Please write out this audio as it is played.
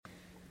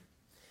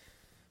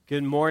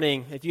Good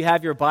morning. If you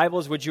have your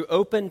Bibles, would you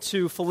open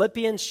to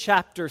Philippians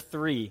chapter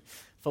 3?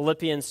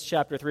 Philippians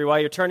chapter 3. While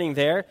you're turning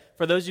there,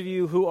 for those of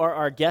you who are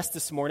our guests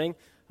this morning,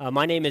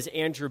 my name is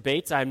Andrew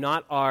Bates. I'm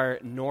not our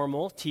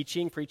normal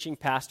preaching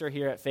pastor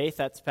here at Faith.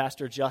 That's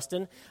Pastor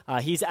Justin.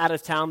 He's out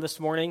of town this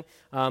morning.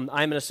 I'm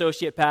an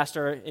associate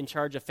pastor in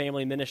charge of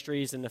family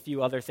ministries and a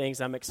few other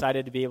things. I'm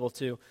excited to be able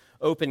to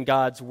open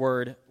God's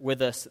Word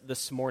with us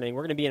this morning.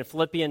 We're going to be in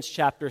Philippians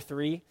chapter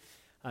 3.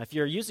 If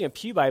you're using a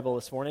Pew Bible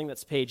this morning,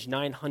 that's page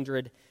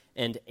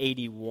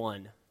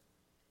 981.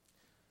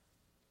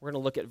 We're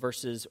going to look at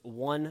verses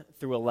 1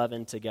 through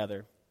 11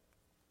 together.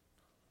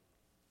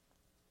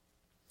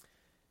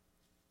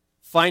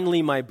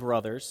 Finally, my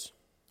brothers,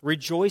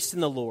 rejoice in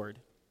the Lord.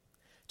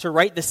 To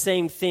write the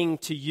same thing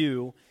to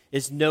you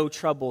is no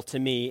trouble to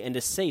me and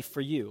is safe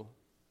for you.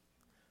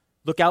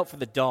 Look out for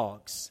the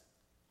dogs.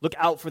 Look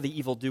out for the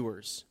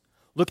evildoers.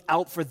 Look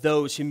out for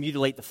those who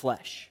mutilate the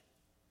flesh.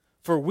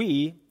 For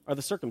we are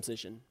the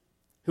circumcision,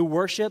 who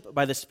worship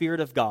by the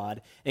Spirit of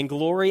God and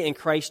glory in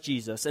Christ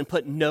Jesus and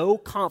put no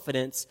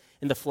confidence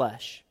in the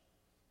flesh,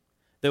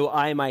 though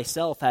I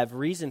myself have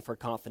reason for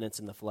confidence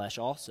in the flesh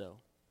also.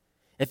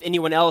 If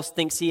anyone else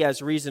thinks he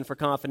has reason for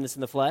confidence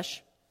in the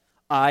flesh,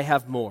 I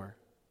have more.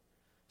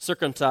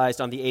 Circumcised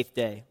on the 8th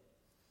day,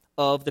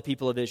 of the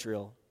people of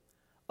Israel,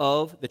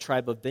 of the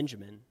tribe of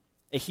Benjamin,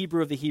 a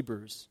Hebrew of the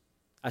Hebrews.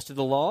 As to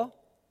the law,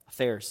 a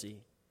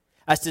Pharisee.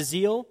 As to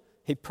zeal,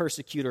 a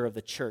persecutor of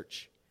the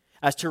church.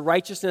 As to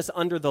righteousness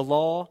under the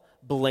law,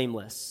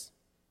 blameless.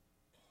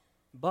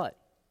 But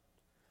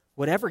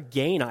whatever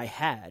gain I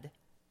had,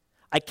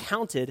 I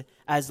counted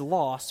as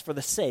loss for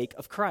the sake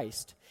of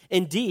Christ.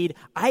 Indeed,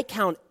 I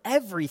count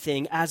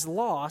everything as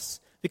loss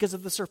because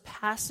of the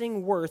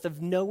surpassing worth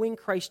of knowing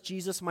Christ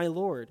Jesus my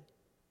Lord.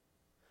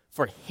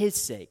 For his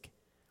sake,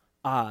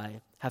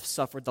 I have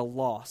suffered the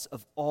loss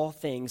of all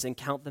things and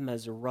count them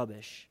as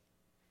rubbish,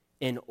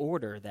 in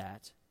order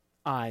that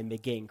I may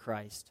gain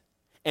Christ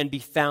and be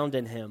found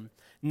in him,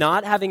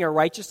 not having a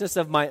righteousness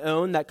of my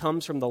own that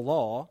comes from the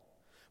law,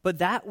 but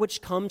that which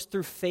comes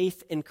through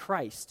faith in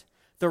Christ,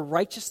 the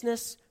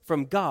righteousness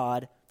from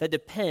God that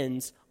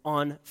depends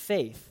on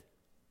faith,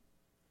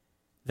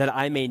 that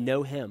I may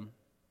know him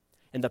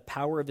and the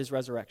power of his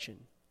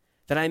resurrection,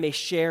 that I may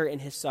share in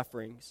his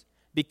sufferings,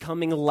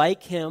 becoming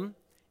like him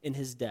in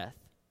his death,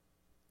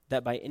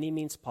 that by any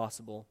means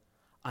possible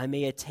I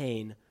may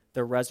attain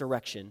the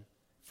resurrection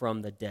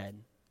from the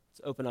dead.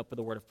 Let's open up with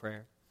a word of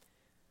prayer.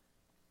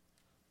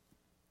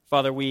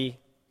 Father, we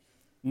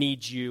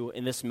need you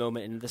in this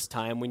moment, in this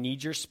time. We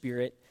need your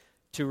Spirit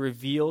to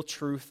reveal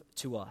truth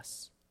to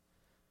us.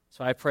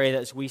 So I pray that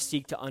as we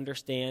seek to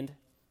understand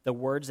the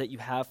words that you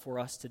have for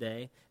us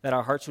today, that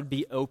our hearts would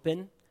be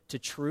open to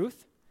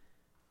truth,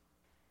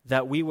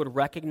 that we would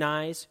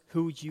recognize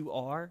who you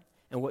are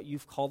and what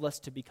you've called us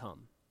to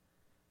become.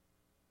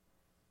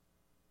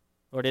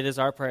 Lord, it is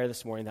our prayer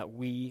this morning that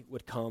we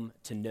would come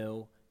to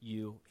know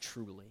you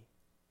truly,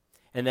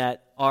 and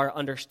that our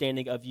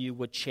understanding of you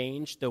would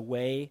change the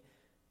way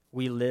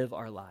we live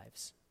our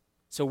lives.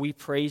 So we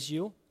praise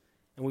you,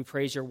 and we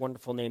praise your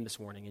wonderful name this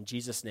morning. In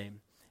Jesus'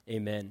 name,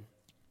 amen.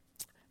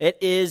 It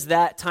is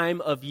that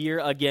time of year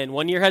again.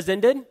 One year has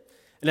ended,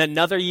 and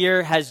another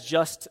year has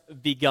just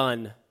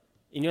begun.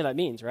 You know what that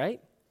means,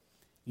 right?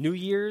 New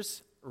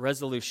Year's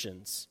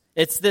resolutions.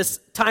 It's this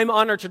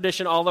time-honored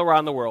tradition all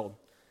around the world.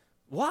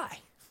 Why?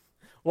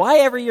 Why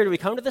every year do we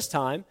come to this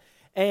time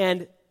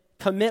and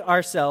commit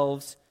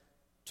ourselves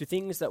to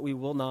things that we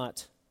will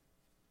not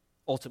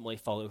ultimately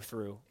follow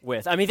through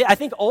with? I mean, I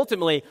think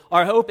ultimately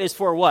our hope is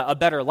for what? A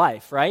better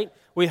life, right?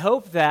 We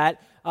hope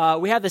that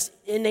we have this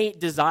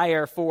innate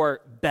desire for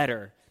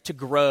better, to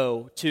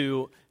grow,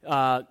 to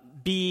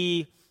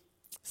be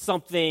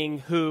something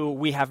who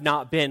we have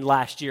not been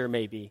last year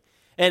maybe.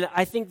 And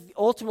I think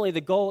ultimately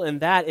the goal in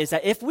that is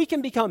that if we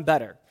can become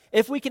better,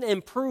 if we can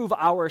improve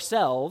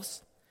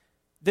ourselves,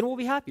 then we'll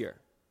be happier.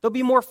 There'll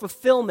be more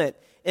fulfillment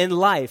in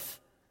life.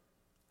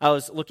 I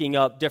was looking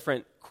up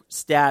different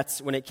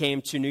stats when it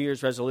came to New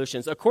Year's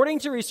resolutions. According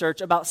to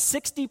research, about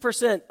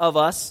 60% of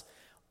us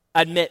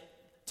admit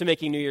to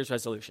making New Year's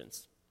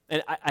resolutions.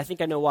 And I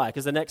think I know why,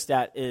 because the next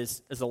stat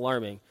is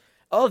alarming.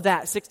 Of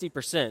that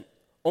 60%,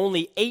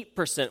 only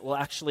 8% will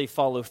actually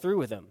follow through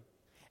with them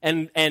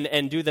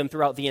and do them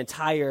throughout the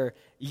entire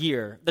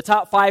year. The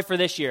top 5 for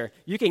this year,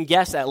 you can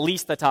guess at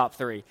least the top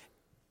 3.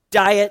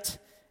 Diet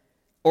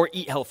or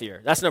eat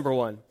healthier. That's number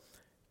 1.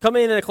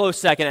 Coming in a close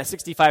second at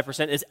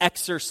 65% is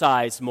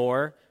exercise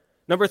more.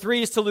 Number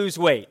 3 is to lose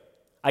weight.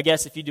 I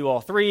guess if you do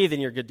all 3,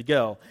 then you're good to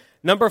go.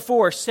 Number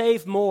 4,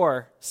 save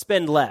more,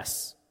 spend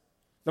less.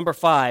 Number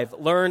 5,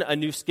 learn a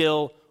new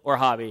skill or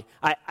hobby.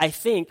 I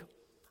think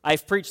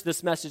I've preached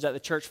this message at the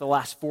church for the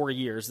last 4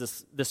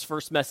 years, this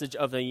first message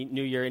of the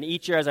new year. And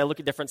each year as I look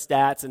at different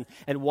stats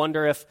and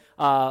wonder if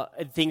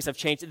things have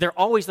changed, they're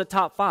always the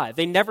top 5.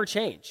 They never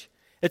change.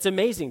 It's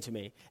amazing to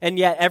me. And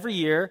yet every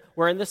year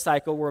we're in this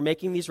cycle, we're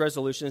making these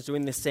resolutions,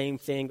 doing the same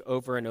thing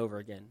over and over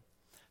again.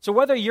 So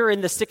whether you're in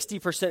the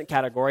 60%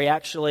 category,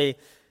 actually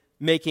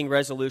making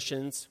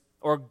resolutions,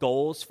 or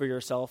goals for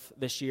yourself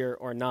this year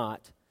or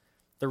not,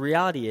 the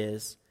reality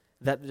is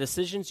that the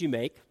decisions you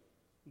make,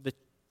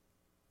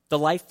 the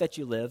life that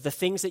you live, the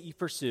things that you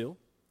pursue,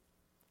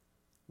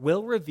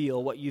 will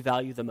reveal what you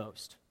value the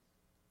most.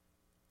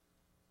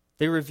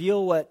 They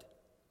reveal what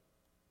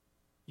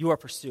you are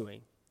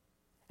pursuing.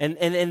 And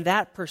in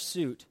that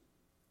pursuit,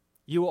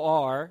 you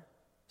are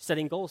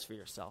setting goals for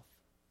yourself.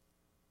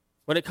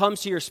 When it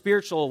comes to your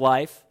spiritual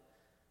life,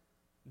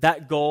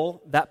 that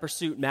goal, that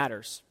pursuit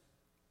matters.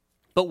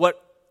 But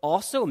what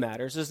also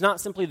matters is not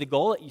simply the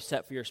goal that you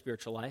set for your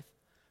spiritual life,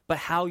 but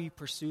how you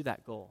pursue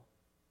that goal.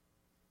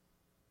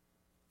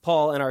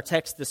 Paul, in our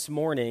text this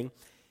morning,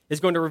 is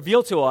going to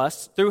reveal to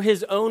us, through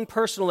his own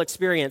personal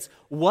experience,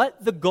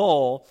 what the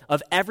goal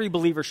of every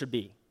believer should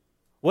be.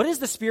 What is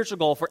the spiritual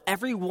goal for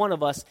every one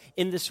of us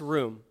in this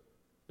room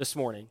this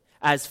morning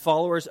as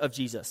followers of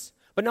Jesus?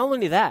 But not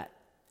only that,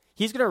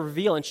 he's going to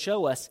reveal and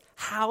show us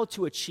how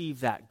to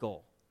achieve that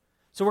goal.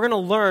 So we're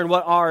going to learn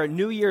what our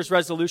New Year's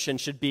resolution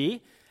should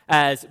be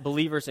as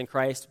believers in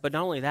Christ. But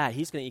not only that,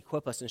 he's going to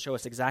equip us and show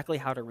us exactly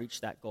how to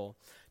reach that goal.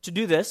 To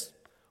do this,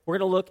 we're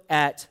going to look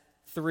at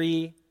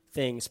three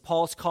things.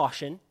 Paul's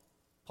caution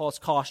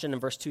in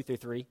verse 2 through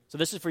 3. So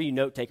this is for you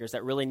note takers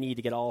that really need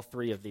to get all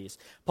three of these.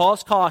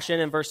 Paul's caution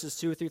in verses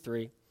 2 through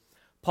 3.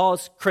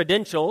 Paul's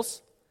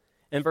credentials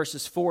in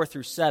verses 4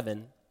 through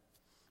 7.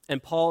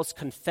 And Paul's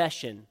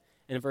confession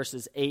in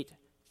verses 8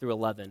 through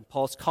 11.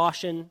 Paul's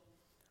caution,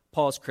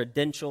 Paul's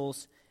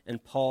credentials,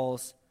 and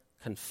Paul's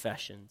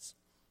confessions.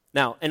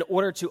 Now, in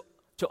order to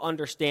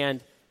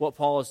understand what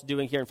Paul is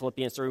doing here in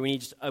Philippians 3, we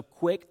need just a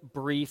quick,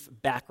 brief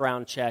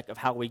background check of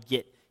how we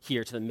get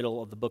here to the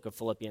middle of the book of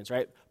Philippians,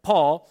 right?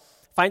 Paul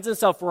finds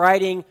himself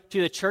writing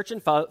to the church in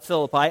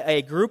Philippi,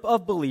 a group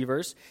of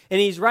believers, and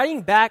he's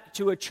writing back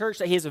to a church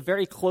that he has a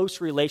very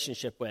close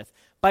relationship with.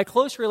 By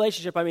close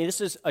relationship, I mean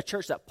this is a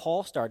church that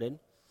Paul started.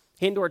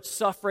 He endured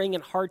suffering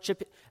and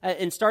hardship.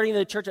 In starting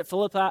the church at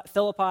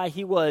Philippi,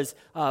 he was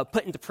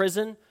put into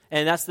prison,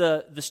 and that's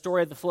the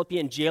story of the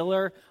Philippian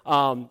jailer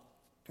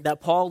that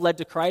Paul led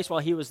to Christ while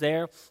he was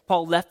there.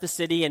 Paul left the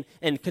city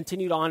and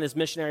continued on his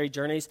missionary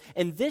journeys,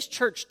 and this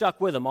church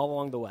stuck with him all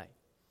along the way.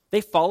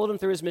 They followed him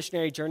through his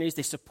missionary journeys.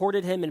 They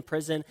supported him in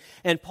prison,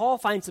 and Paul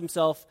finds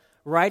himself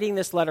writing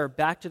this letter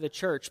back to the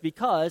church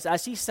because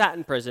as he sat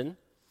in prison,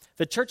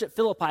 the church at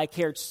Philippi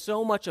cared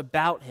so much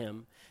about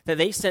him that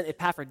they sent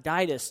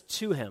Epaphroditus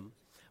to him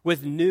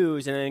with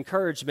news and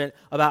encouragement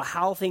about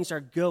how things are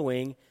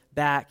going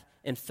back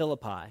in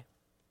Philippi.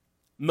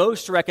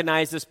 Most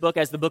recognize this book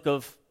as the book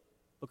of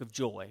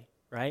joy,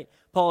 right?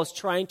 Paul is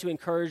trying to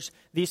encourage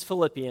these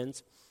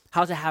Philippians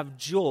how to have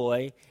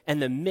joy in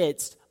the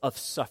midst of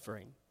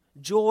suffering,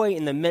 joy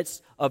in the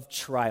midst of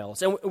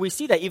trials. And we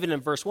see that even in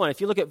verse 1.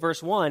 If you look at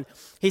verse 1,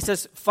 he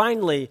says,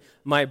 "Finally,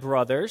 my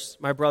brothers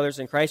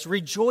in Christ,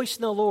 rejoice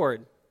in the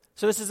Lord."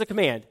 So this is a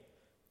command.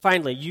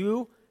 Finally,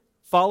 you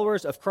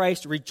followers of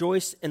Christ,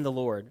 rejoice in the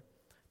Lord.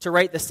 To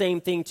write the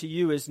same thing to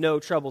you is no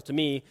trouble to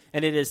me,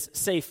 and it is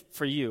safe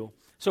for you.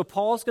 So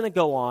Paul's going to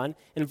go on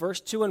in verse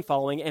 2 and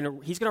following,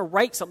 and he's going to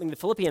write something the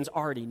Philippians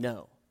already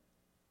know.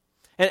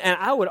 And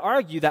I would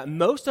argue that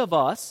most of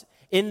us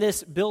in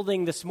this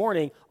building this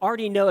morning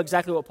already know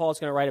exactly what Paul's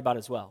going to write about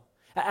as well.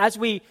 As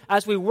we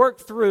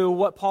work through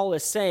what Paul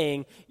is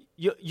saying,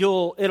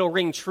 it'll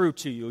ring true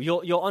to you.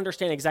 You'll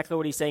understand exactly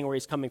what he's saying, where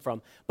he's coming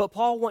from. But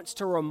Paul wants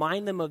to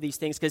remind them of these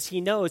things because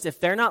he knows if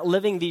they're not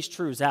living these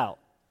truths out,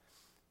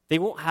 they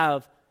won't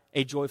have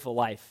a joyful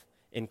life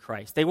in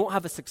Christ. They won't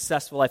have a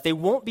successful life. They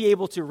won't be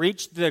able to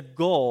reach the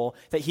goal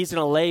that he's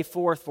going to lay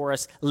forth for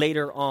us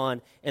later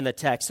on in the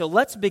text. So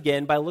let's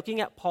begin by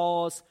looking at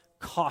Paul's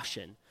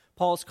caution.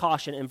 Paul's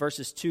caution in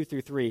verses 2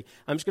 through 3.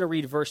 I'm just going to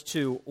read verse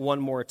 2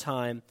 one more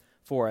time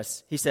for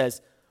us. He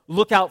says,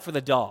 "Look out for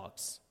the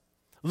dogs.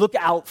 Look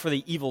out for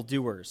the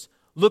evildoers.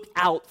 Look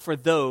out for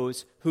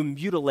those who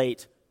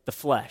mutilate the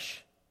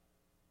flesh."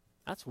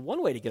 That's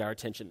one way to get our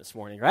attention this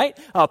morning, right?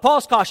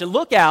 Paul's caution,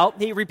 look out.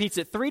 He repeats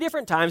it 3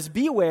 different times.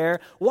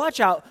 Beware, watch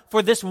out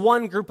for this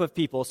one group of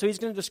people. So he's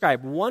going to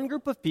describe one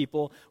group of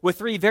people with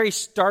 3 very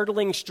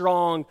startling,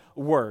 strong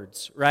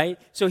words, right?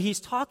 So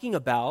he's talking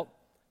about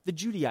the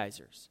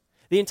Judaizers.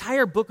 The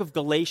entire book of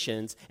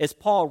Galatians is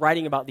Paul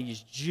writing about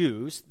these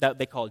Jews that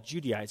they call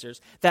Judaizers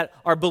that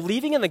are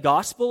believing in the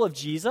gospel of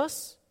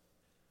Jesus,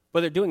 but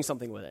they're doing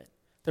something with it.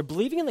 They're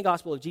believing in the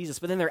gospel of Jesus,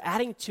 but then they're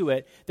adding to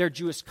it their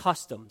Jewish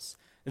customs,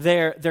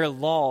 their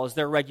laws,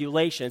 their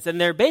regulations.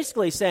 And they're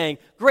basically saying,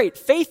 great,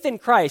 faith in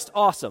Christ,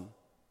 awesome.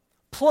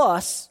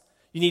 Plus,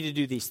 you need to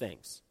do these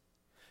things.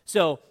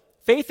 So,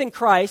 faith in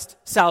Christ,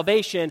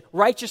 salvation,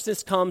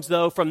 righteousness comes,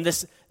 though, from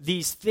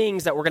these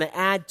things that we're going to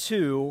add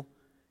to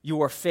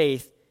your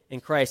faith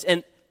in Christ.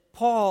 And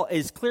Paul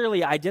is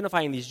clearly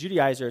identifying these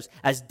Judaizers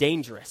as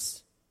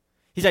dangerous.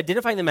 He's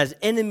identifying them as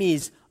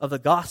enemies of the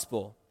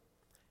gospel.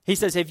 He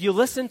says, if you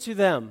listen to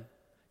them,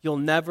 you'll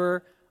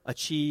never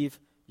achieve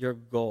your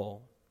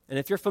goal. And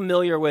if you're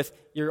familiar with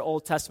your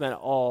Old Testament at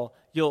all,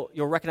 you'll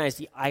recognize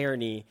the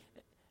irony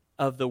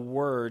of the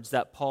words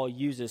that Paul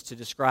uses to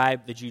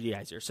describe the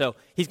Judaizers. So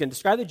he's going to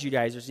describe the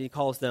Judaizers, and he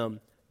calls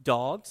them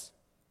dogs,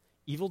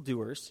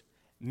 evildoers,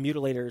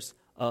 mutilators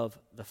of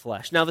the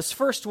flesh. Now, this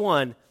first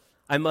one,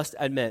 I must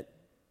admit,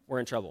 we're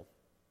in trouble.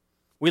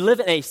 We live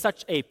in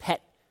such a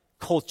pet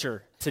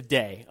culture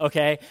today,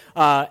 okay?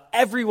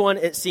 Everyone,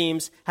 it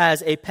seems,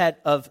 has a pet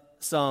of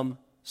some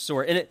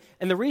sort.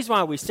 And the reason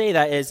why we say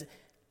that is,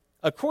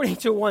 according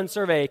to one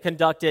survey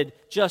conducted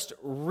just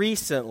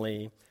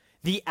recently,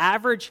 the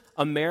average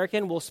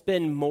American will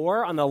spend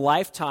more on the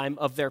lifetime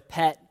of their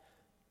pet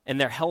and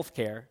their health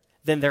care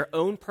than their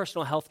own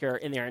personal health care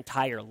in their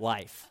entire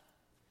life.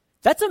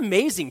 That's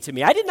amazing to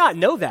me. I did not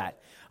know that.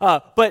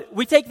 But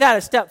we take that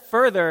a step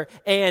further,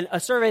 and a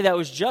survey that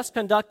was just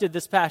conducted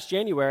this past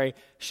January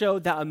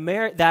showed that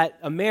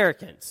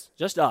Americans,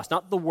 just us,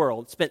 not the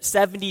world, spent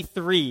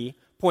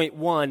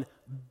 $73.1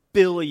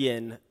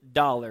 billion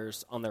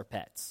on their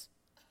pets.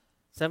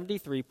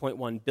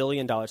 $73.1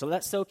 billion. So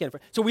that's soak in.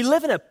 So we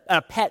live in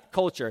a pet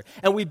culture,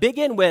 and we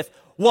begin with,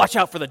 watch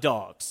out for the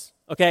dogs.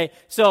 Okay?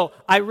 So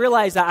I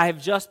realize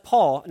that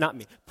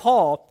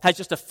Paul has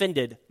just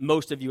offended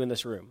most of you in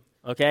this room,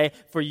 okay,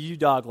 for you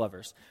dog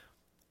lovers.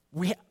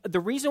 The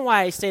reason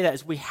why I say that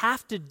is we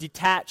have to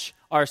detach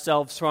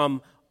ourselves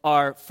from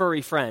our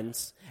furry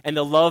friends and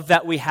the love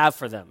that we have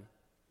for them,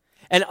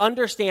 and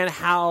understand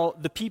how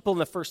the people in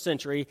the first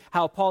century,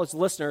 how Paul's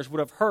listeners would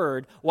have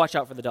heard, watch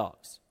out for the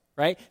dogs,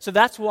 right? So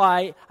that's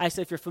why I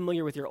say if you're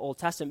familiar with your Old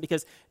Testament,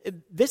 because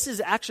this is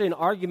actually an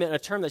argument, a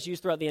term that's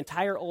used throughout the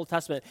entire Old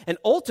Testament, and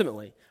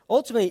ultimately,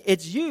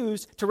 it's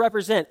used to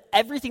represent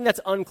everything that's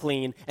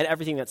unclean and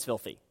everything that's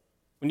filthy.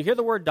 When you hear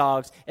the word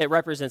dogs, it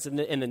represents,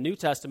 in the New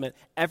Testament,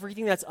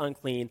 everything that's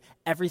unclean,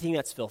 everything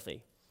that's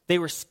filthy. They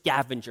were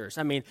scavengers.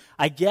 I mean,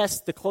 I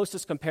guess the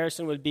closest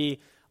comparison would be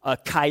a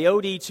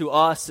coyote to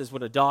us is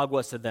what a dog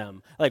was to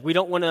them. Like, we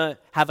don't want to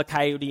have a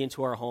coyote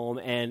into our home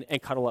and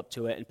cuddle up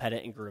to it and pet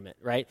it and groom it,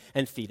 right?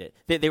 And feed it.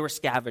 They were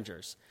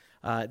scavengers.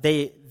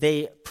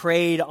 They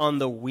preyed on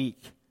the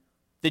weak.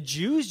 The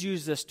Jews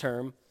used this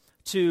term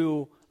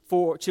to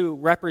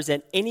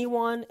represent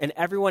anyone and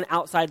everyone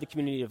outside the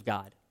community of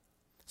God.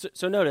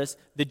 So notice,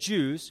 the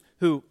Jews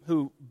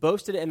who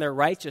boasted in their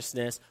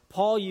righteousness,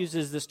 Paul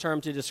uses this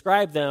term to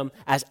describe them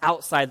as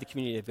outside the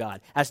community of God,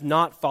 as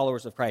not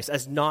followers of Christ,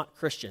 as not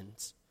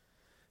Christians.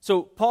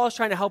 So Paul is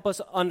trying to help us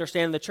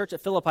understand, the church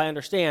at Philippi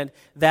understand,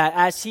 that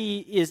as he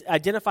is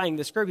identifying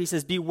this group, he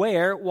says,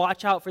 beware,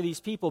 watch out for these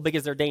people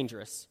because they're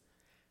dangerous.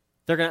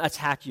 They're going to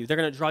attack you. They're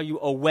going to draw you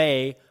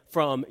away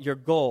from your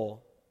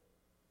goal.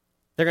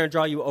 They're going to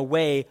draw you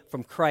away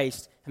from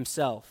Christ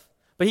himself.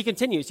 But he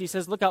continues. He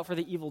says, look out for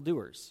the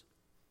evildoers.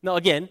 Now,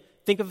 again,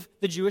 think of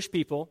the Jewish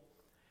people.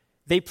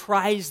 They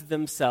prized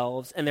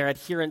themselves and their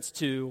adherence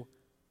to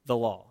the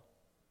law.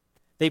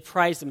 They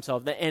prized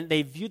themselves, and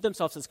they viewed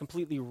themselves as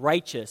completely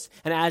righteous.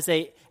 And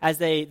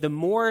the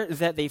more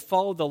that they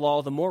followed the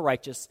law, the more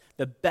righteous,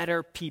 the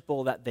better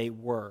people that they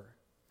were.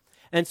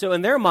 And so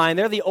in their mind,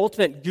 they're the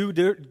ultimate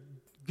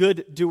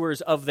good doers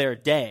of their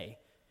day.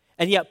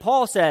 And yet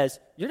Paul says,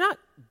 you're not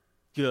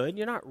good,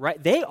 you're not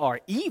right. They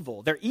are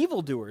evil. They're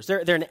evildoers.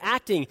 They're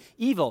enacting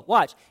evil.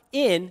 Watch,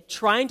 in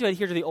trying to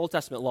adhere to the Old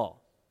Testament law,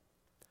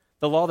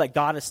 the law that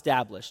God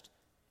established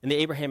in the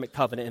Abrahamic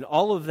covenant, and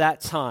all of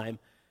that time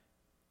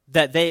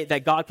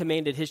that God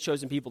commanded his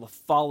chosen people to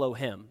follow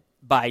him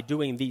by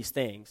doing these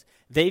things.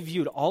 They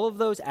viewed all of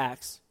those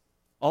acts,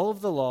 all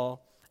of the law,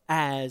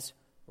 as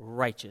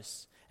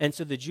righteous. And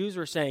so the Jews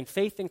were saying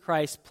faith in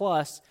Christ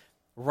plus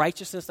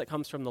righteousness that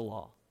comes from the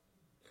law.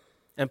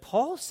 And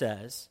Paul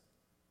says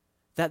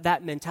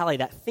that mentality,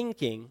 that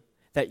thinking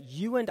that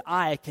you and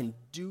I can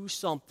do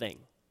something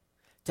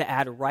to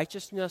add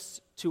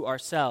righteousness to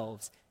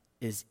ourselves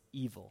is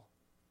evil.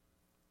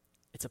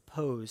 It's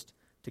opposed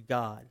to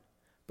God.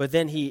 But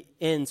then he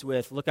ends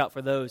with, look out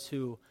for those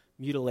who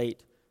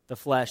mutilate the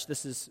flesh.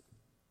 This is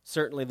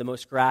certainly the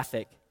most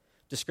graphic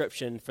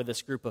description for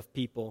this group of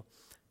people,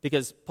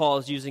 because Paul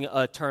is using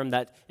a term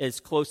that is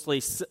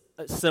closely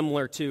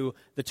similar to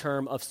the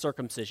term of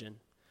circumcision,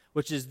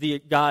 which is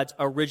God's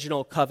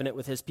original covenant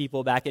with his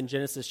people back in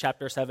Genesis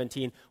chapter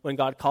 17, when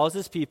God calls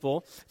his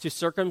people to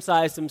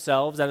circumcise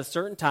themselves at a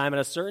certain time, at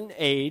a certain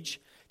age,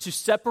 to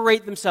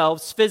separate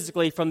themselves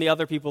physically from the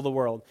other people of the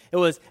world. It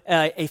was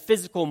a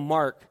physical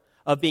mark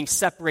of being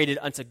separated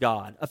unto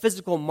God, a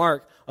physical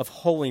mark of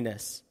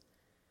holiness.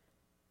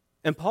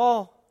 And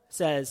Paul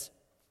says,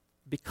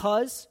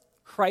 because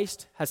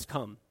Christ has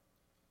come,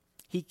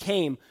 he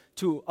came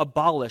to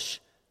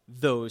abolish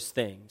those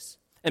things.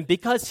 And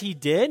because he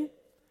did,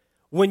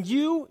 when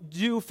you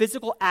do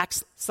physical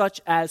acts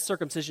such as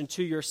circumcision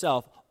to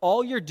yourself,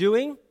 all you're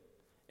doing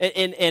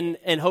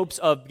in hopes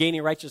of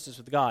gaining righteousness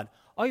with God,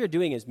 all you're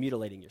doing is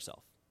mutilating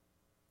yourself.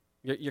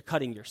 You're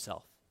cutting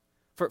yourself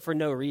for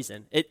no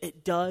reason.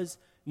 It does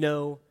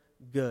no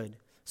good.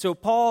 So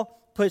Paul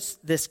puts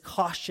this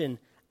caution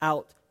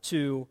out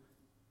to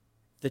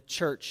the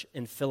church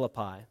in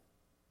Philippi.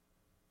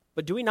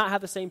 But do we not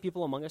have the same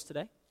people among us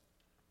today?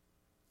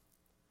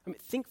 I mean,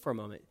 think for a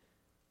moment.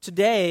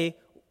 Today,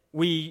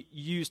 we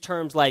use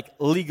terms like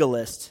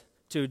legalist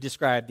to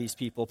describe these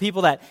people.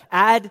 People that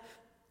add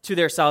to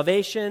their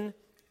salvation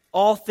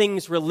all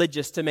things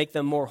religious to make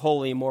them more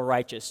holy, more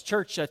righteous.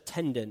 Church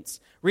attendance,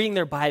 reading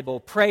their Bible,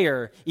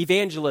 prayer,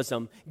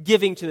 evangelism,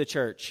 giving to the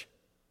church.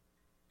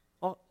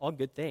 All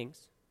good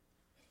things.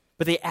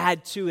 But they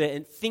add to it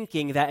and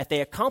thinking that if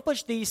they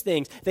accomplish these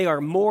things, they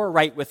are more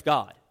right with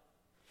God.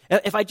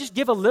 If I just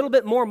give a little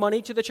bit more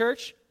money to the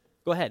church,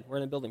 go ahead, we're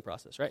in a building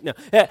process, right? No.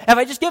 If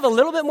I just give a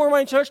little bit more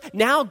money to church,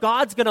 now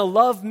God's going to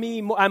love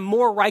me more. I'm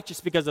more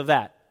righteous because of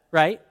that,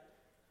 right?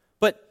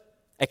 But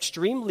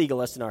extreme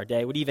legalists in our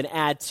day would even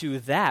add to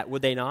that,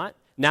 would they not?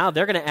 Now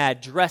they're going to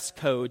add dress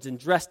codes and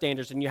dress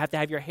standards, and you have to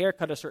have your hair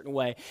cut a certain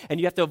way, and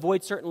you have to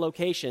avoid certain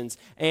locations,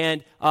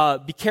 and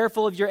be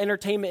careful of your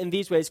entertainment in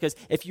these ways, because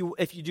if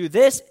you do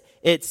this,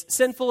 it's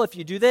sinful. If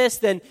you do this,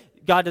 then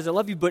God doesn't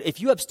love you. But if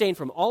you abstain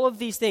from all of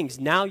these things,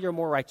 now you're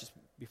more righteous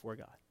before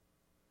God.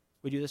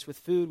 We do this with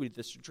food. We do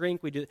this with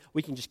drink.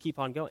 We can just keep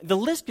on going. The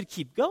list could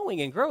keep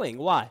going and growing.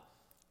 Why?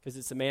 Because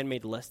it's a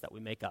man-made list that we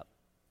make up.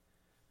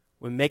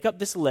 We make up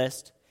this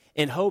list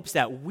in hopes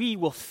that we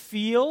will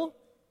feel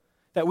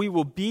that we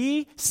will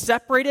be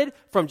separated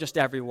from just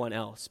everyone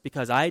else.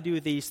 Because I do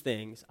these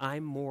things,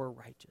 I'm more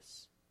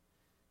righteous.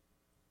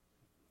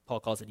 Paul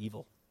calls it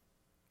evil.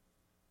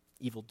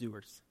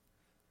 Evildoers.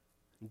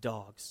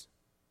 Dogs.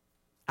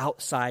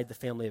 Outside the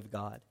family of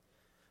God.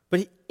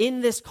 But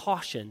in this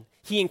caution,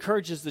 he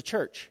encourages the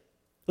church.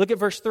 Look at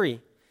verse 3.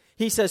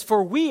 He says,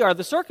 "For we are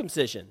the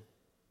circumcision,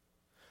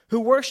 who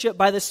worship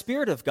by the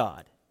Spirit of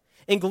God,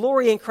 and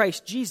glory in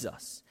Christ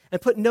Jesus,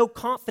 and put no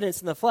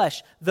confidence in the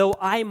flesh, though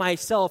I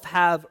myself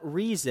have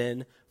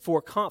reason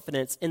for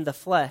confidence in the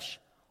flesh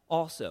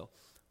also."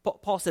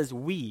 Paul says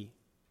we.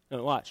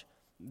 Now watch.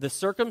 The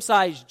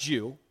circumcised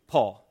Jew,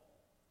 Paul,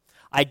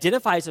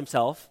 identifies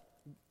himself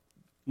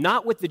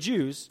not with the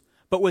Jews,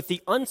 but with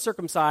the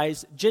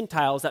uncircumcised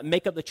Gentiles that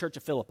make up the church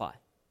of Philippi.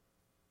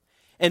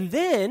 And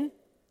then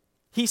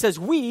he says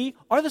we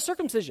are the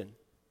circumcision.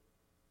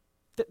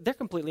 They're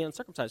completely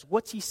uncircumcised.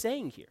 What's he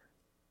saying here?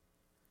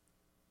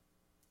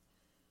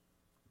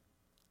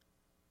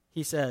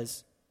 He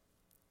says,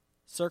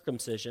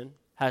 circumcision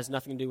has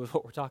nothing to do with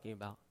what we're talking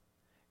about.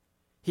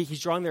 He's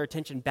drawing their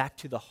attention back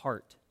to the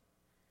heart.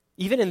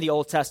 Even in the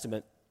Old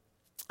Testament,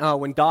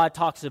 when God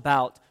talks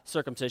about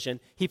circumcision,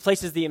 he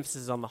places the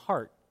emphasis on the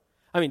heart.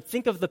 I mean,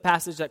 think of the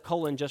passage that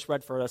Colin just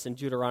read for us in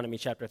Deuteronomy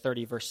chapter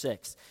 30, verse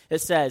 6. It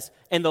says,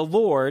 "And the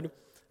Lord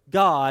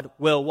God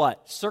will"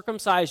 what?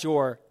 "Circumcise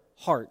your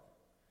heart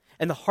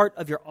and the heart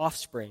of your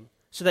offspring,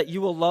 so that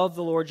you will love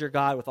the Lord your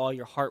God with all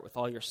your heart, with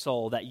all your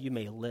soul, that you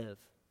may live."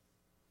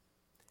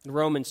 In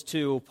Romans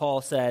 2,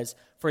 Paul says,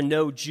 for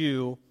no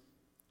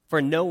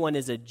one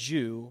is a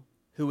Jew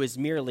who is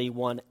merely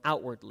one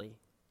outwardly,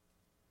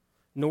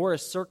 nor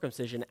is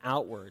circumcision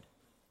outward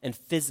and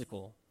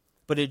physical,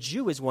 but a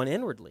Jew is one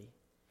inwardly.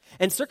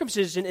 And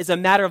circumcision is a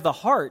matter of the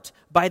heart,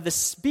 by the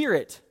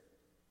Spirit,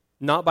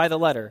 not by the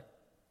letter.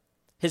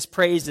 His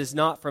praise is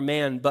not from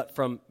man, but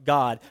from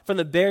God. From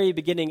the very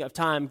beginning of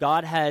time,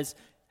 God has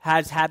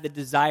had the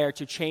desire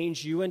to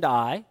change you and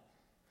I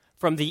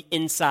from the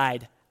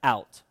inside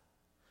out,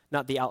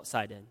 not the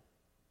outside in.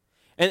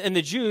 And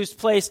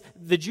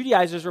the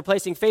Judaizers were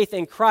placing faith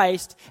in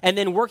Christ and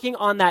then working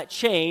on that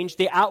change,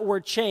 the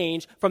outward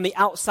change, from the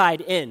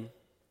outside in.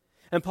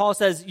 And Paul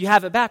says, you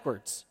have it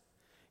backwards.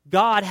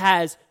 God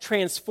has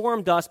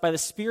transformed us by the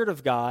Spirit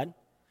of God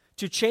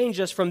to change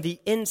us from the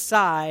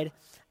inside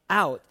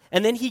out.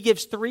 And then he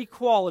gives 3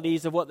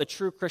 qualities of what the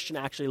true Christian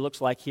actually looks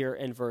like here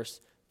in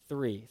verse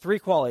 3. 3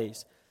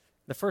 qualities.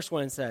 The first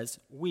one says,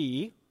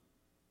 we,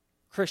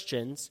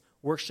 Christians,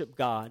 worship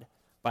God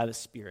by the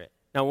Spirit.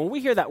 Now, when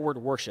we hear that word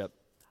worship,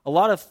 a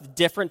lot of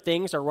different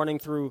things are running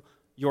through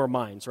your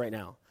minds right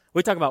now.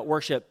 We talk about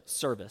worship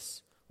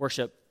service,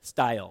 worship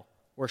style,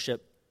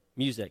 worship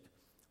music,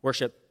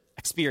 worship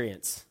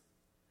experience.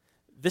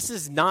 This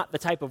is not the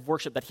type of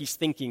worship that he's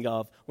thinking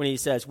of when he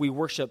says we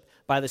worship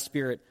by the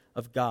Spirit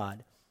of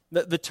God.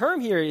 The term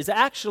here is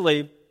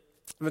actually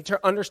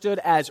understood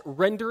as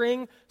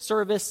rendering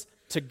service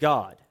to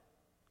God.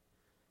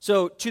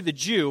 So to the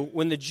Jew,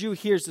 when the Jew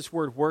hears this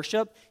word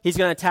worship, he's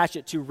going to attach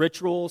it to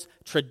rituals,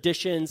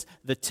 traditions,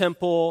 the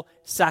temple,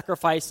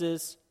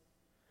 sacrifices.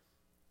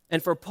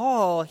 And for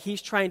Paul,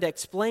 he's trying to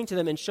explain to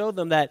them and show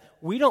them that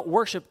we don't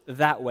worship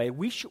that way.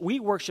 We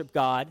worship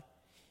God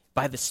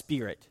by the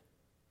Spirit,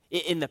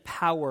 in the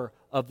power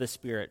of the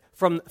Spirit,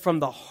 from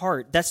the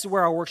heart. That's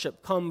where our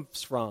worship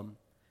comes from.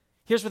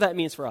 Here's what that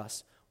means for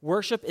us.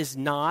 Worship is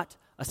not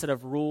a set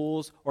of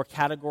rules or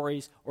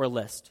categories or a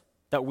list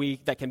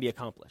that can be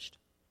accomplished.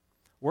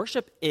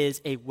 Worship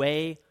is a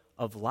way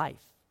of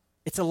life.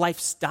 It's a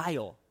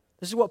lifestyle.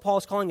 This is what Paul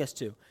is calling us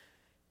to.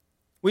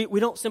 We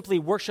don't simply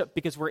worship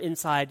because we're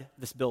inside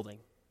this building.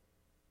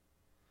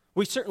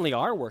 We certainly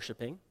are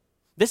worshiping,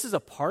 This is a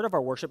part of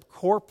our worship.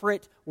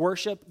 Corporate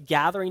worship,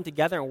 gathering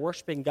together and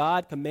worshiping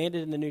God,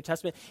 commanded in the New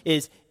Testament,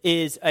 is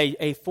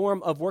a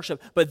form of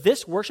worship. But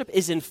this worship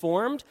is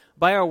informed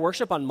by our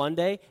worship on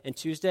Monday and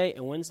Tuesday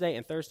and Wednesday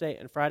and Thursday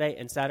and Friday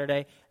and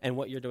Saturday and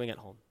what you're doing at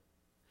home.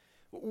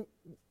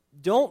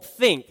 Don't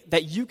think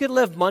that you can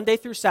live Monday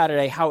through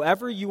Saturday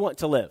however you want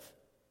to live,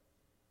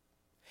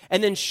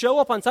 and then show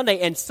up on Sunday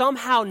and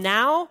somehow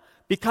now,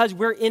 because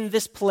we're in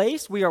this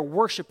place, we are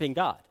worshiping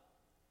God.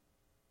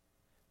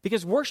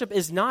 Because worship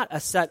is not a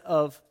set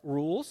of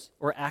rules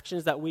or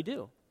actions that we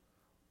do.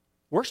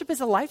 Worship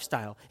is a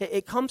lifestyle.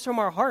 It comes from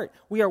our heart.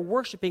 We are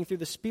worshiping through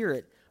the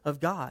Spirit of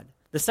God.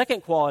 The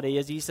second quality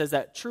is he says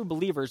that true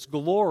believers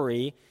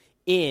glory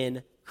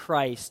in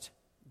Christ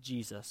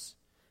Jesus.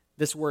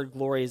 This word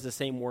glory is the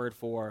same word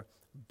for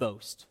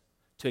boast,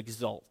 to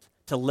exalt,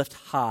 to lift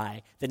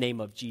high the name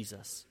of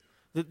Jesus.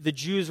 The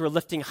Jews were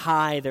lifting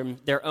high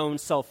their own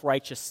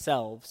self-righteous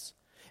selves.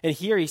 And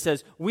here he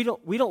says, we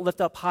don't lift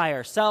up high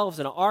ourselves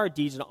and our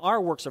deeds and our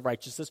works of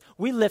righteousness.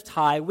 We lift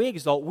high, we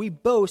exalt, we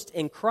boast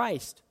in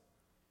Christ.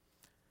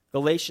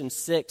 Galatians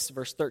 6,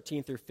 verse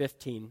 13 through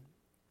 15,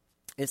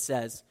 it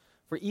says,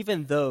 "For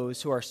even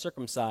those who are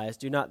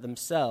circumcised do not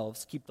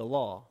themselves keep the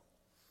law,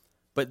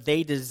 but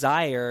they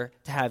desire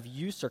to have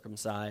you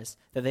circumcised,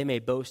 that they may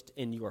boast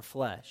in your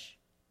flesh.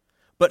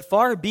 But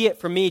far be it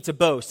from me to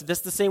boast." This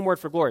is the same word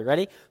for glory,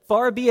 ready?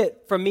 "Far be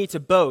it from me to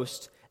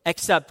boast,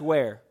 except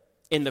where?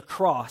 In the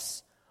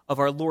cross of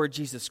our Lord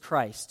Jesus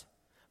Christ,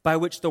 by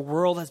which the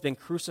world has been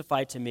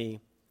crucified to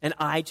me, and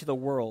I to the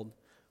world.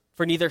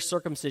 For neither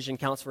circumcision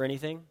counts for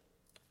anything,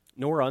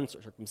 nor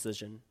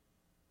uncircumcision,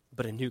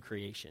 but a new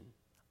creation,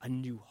 a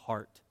new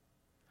heart."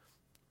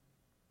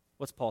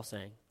 What's Paul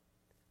saying?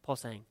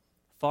 Paul's saying,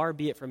 far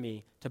be it from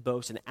me to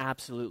boast in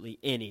absolutely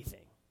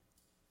anything.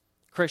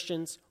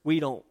 Christians, we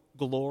don't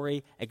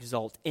glory,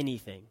 exalt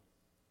anything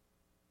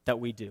that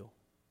we do.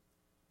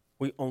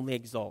 We only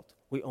exalt.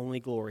 We only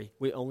glory,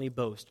 we only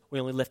boast, we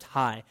only lift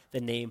high the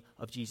name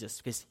of Jesus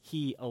because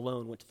he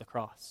alone went to the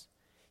cross.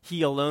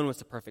 He alone was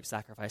the perfect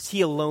sacrifice.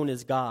 He alone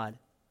is God.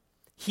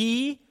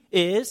 He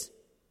is,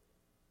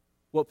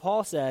 what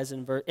Paul says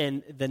in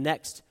the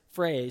next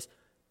phrase,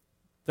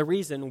 the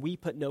reason we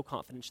put no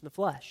confidence in the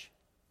flesh.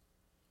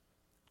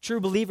 True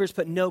believers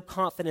put no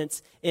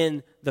confidence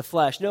in the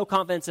flesh, no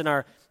confidence in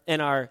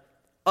our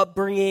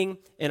upbringing,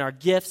 in our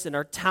gifts, in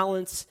our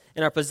talents,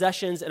 in our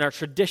possessions, in our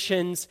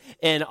traditions,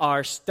 in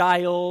our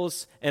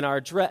styles, in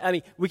our dress. I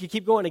mean, we could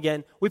keep going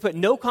again. We put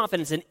no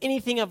confidence in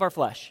anything of our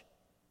flesh.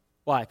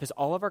 Why? Because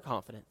all of our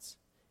confidence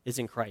is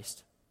in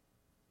Christ.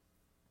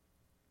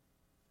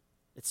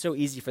 It's so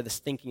easy for this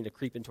thinking to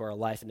creep into our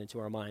life and into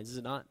our minds, is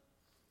it not?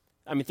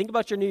 I mean, think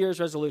about your New Year's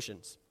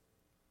resolutions.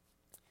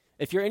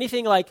 If you're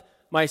anything like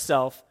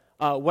myself,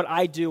 what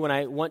I do when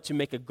I want to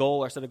make a goal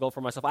or set a goal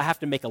for myself, I have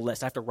to make a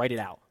list. I have to write it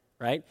out.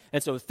 Right?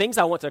 And so things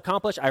I want to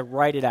accomplish, I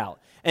write it out.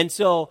 And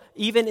so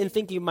even in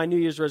thinking of my New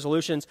Year's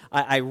resolutions,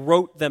 I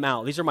wrote them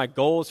out. These are my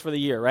goals for the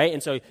year, right?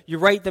 And so you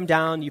write them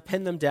down, you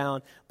pin them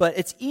down. But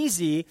it's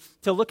easy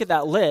to look at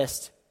that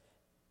list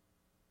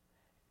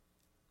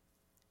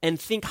and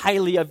think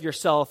highly of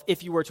yourself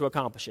if you were to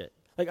accomplish it.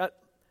 Like,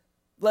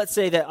 let's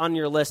say that on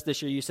your list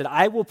this year you said,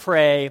 I will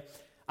pray,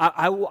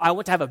 I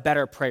want to have a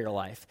better prayer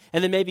life.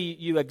 And then maybe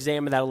you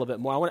examine that a little bit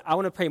more. I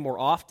want to pray more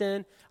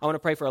often. I want to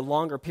pray for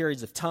longer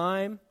periods of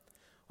time.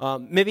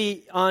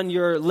 Maybe on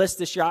your list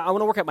this year, I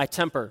want to work at my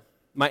temper,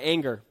 my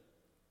anger.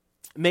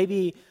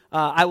 Maybe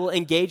I will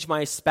engage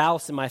my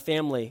spouse and my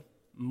family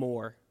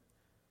more.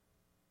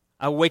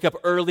 I will wake up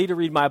early to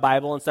read my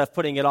Bible instead of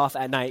putting it off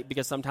at night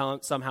because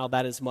somehow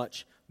that is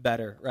much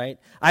better, right?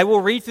 I will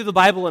read through the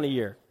Bible in a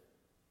year.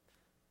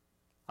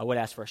 I would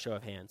ask for a show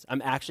of hands.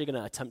 I'm actually going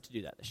to attempt to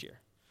do that this year,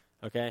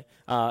 okay?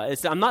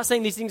 I'm not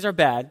saying these things are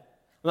bad.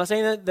 I'm not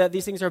saying that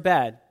these things are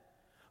bad.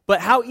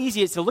 But how easy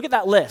it is to look at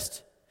that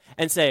list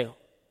and say,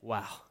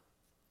 wow,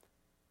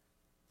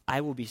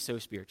 I will be so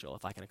spiritual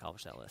if I can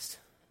accomplish that list.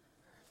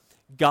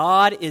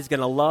 God is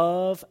going to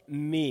love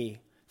me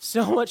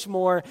so much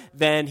more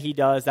than he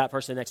does that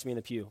person next to me in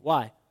the pew.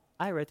 Why?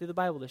 I read through the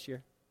Bible this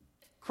year.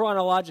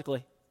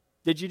 Chronologically.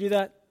 Did you do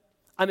that?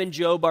 I'm in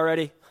Job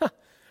already.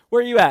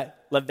 Where are you at?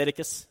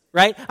 Leviticus,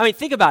 right? I mean,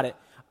 think about it.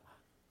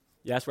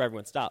 Yeah, that's where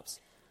everyone stops.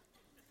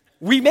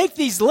 We make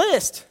these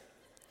lists.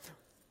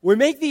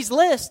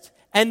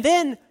 And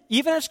then,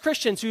 even as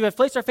Christians who have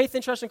placed our faith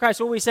and trust in Christ,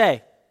 what do we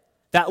say?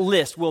 That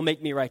list will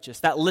make me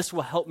righteous. That list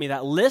will help me.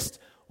 That list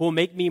will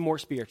make me more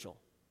spiritual.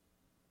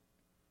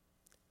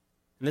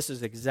 And this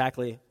is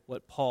exactly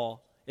what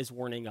Paul is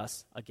warning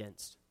us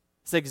against.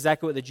 It's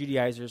exactly what the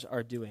Judaizers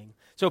are doing.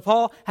 So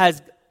Paul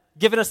has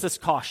given us this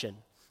caution.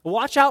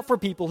 Watch out for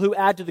people who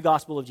add to the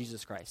gospel of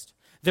Jesus Christ.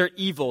 They're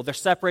evil. They're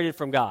separated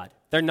from God.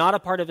 They're not a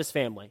part of his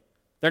family.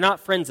 They're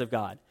not friends of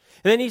God.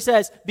 And then he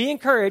says, be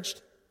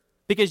encouraged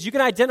because you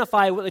can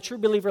identify what the true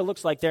believer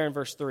looks like there in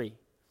verse 3.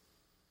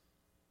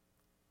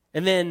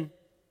 And then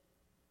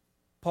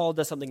Paul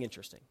does something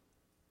interesting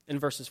in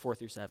verses 4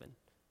 through 7.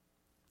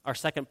 Our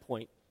second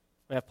point,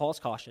 we have Paul's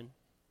caution.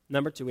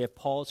 Number 2, we have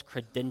Paul's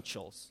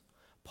credentials.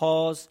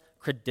 Paul's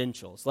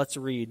credentials. Let's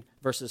read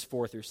verses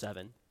 4 through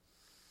 7.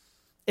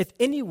 If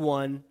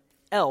anyone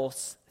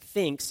else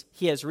thinks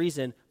he has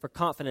reason for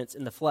confidence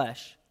in the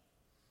flesh,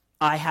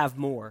 I have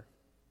more.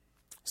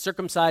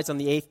 Circumcised on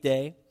the 8th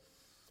day,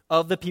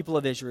 of the people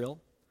of Israel,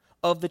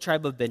 of the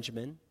tribe of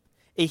Benjamin,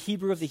 a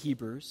Hebrew of the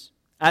Hebrews,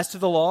 as to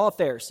the law, a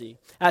Pharisee,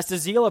 as to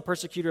zeal, a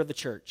persecutor of the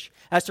church,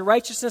 as to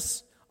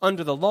righteousness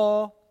under the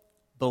law,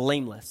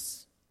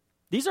 blameless.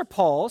 These are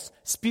Paul's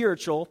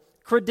spiritual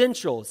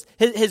credentials,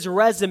 his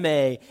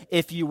resume,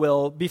 if you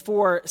will,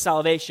 before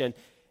salvation.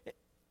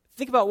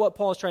 Think about what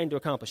Paul is trying to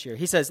accomplish here.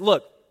 He says,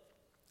 look,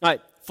 all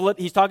right,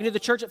 he's talking to the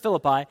church at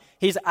Philippi.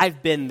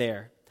 I've been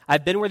there.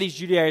 I've been where these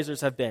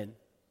Judaizers have been.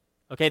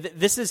 Okay,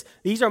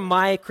 these are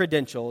my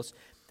credentials.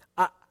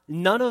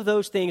 None of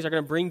those things are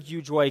going to bring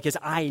you joy because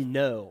I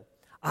know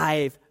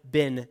I've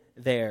been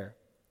there.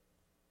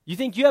 You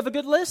think you have a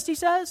good list, he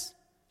says?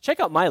 Check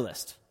out my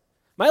list.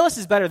 My list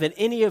is better than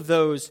any of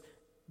those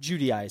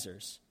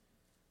Judaizers.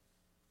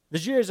 The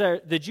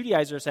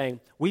Judaizers are saying,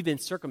 we've been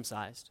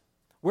circumcised.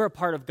 We're a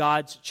part of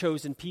God's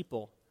chosen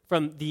people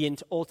from the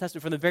Old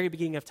Testament, from the very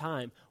beginning of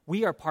time.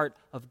 We are part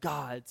of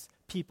God's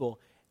people.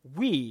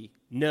 We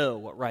know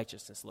what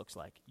righteousness looks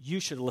like. You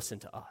should listen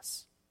to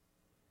us.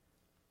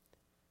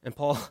 And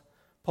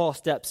Paul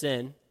steps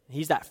in.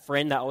 He's that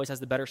friend that always has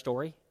the better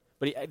story,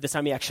 but this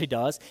time he actually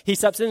does. He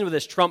steps in with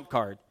his trump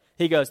card.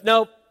 He goes,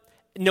 no,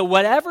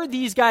 whatever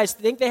these guys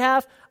think they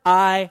have,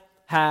 I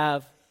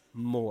have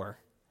more.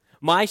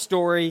 My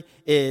story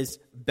is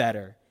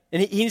better.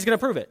 And he's going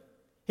to prove it.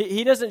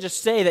 He doesn't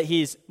just say that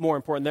he's more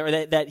important,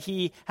 or that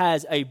he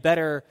has a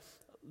better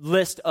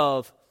list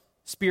of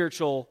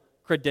spiritual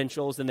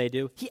credentials than they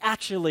do. He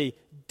actually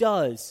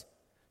does.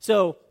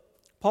 So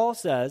Paul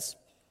says,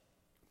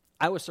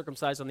 I was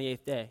circumcised on the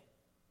 8th day.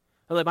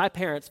 My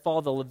parents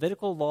followed the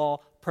Levitical law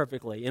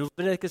perfectly. In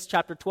Leviticus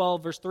chapter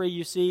 12, verse 3,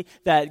 you see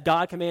that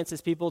God commands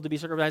his people to be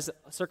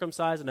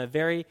circumcised on a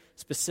very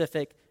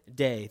specific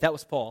day. That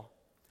was Paul.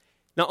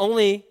 Not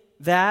only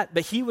that,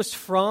 but he was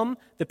from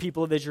the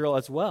people of Israel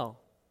as well.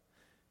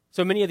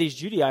 So many of these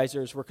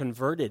Judaizers were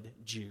converted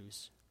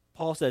Jews.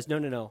 Paul says,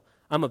 no,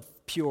 I'm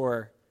of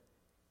pure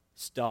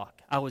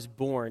stock. I was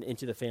born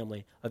into the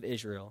family of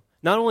Israel.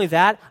 Not only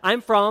that,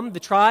 I'm from the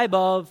tribe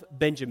of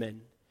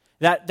Benjamin,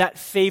 that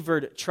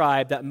favored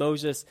tribe that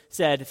Moses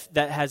said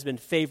that has been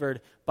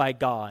favored by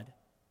God.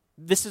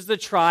 This is the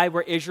tribe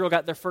where Israel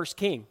got their first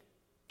king,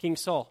 King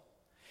Saul.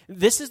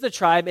 This is the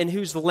tribe in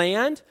whose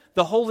land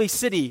the holy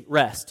city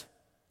rests,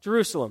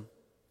 Jerusalem.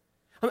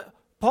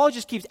 Paul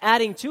just keeps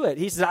adding to it.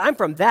 He says, I'm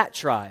from that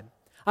tribe.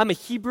 I'm a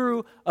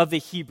Hebrew of the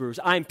Hebrews.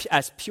 I'm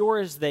as pure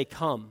as they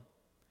come.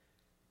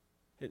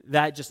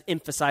 That just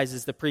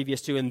emphasizes the previous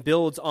two and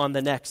builds on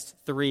the next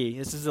three.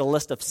 This is a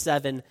list of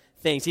 7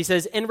 things. He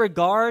says, in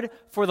regard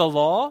for the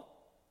law,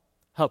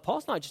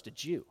 Paul's not just a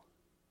Jew.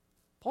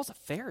 Paul's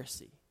a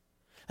Pharisee.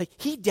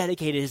 He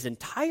dedicated his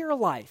entire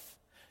life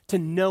to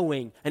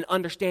knowing and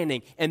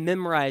understanding and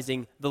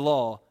memorizing the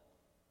law.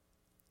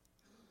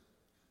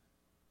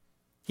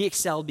 He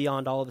excelled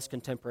beyond all of his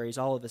contemporaries,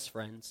 all of his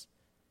friends.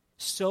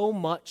 So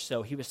much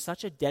so, he was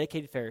such a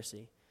dedicated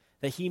Pharisee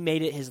that he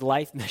made it his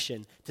life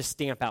mission to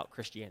stamp out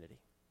Christianity.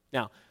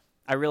 Now,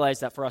 I realize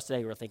that for us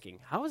today, we're thinking,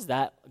 how is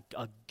that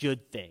a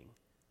good thing?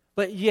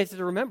 But you have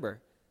to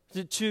remember,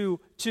 to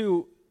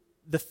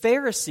the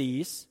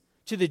Pharisees,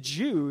 to the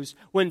Jews,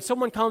 when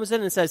someone comes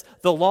in and says,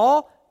 the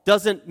law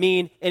doesn't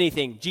mean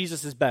anything,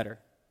 Jesus is better.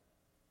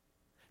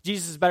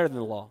 Jesus is better than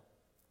the law.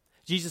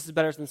 Jesus is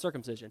better than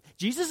circumcision.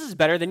 Jesus is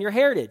better than your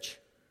heritage.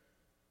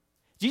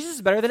 Jesus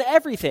is better than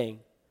everything.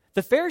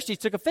 The Pharisees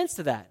took offense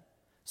to that.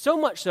 So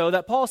much so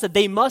that Paul said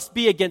they must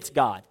be against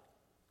God.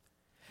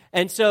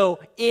 And so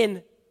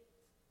in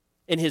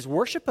his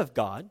worship of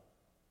God,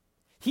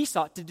 he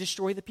sought to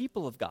destroy the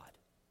people of God.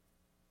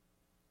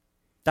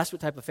 That's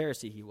what type of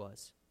Pharisee he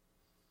was.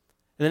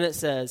 And then it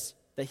says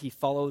that he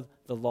followed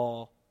the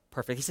law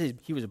perfect. He said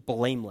he was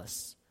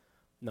blameless.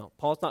 No,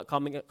 Paul's not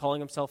calling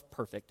himself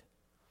perfect.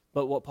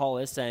 But what Paul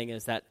is saying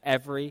is that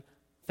every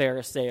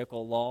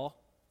Pharisaical law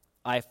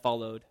I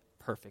followed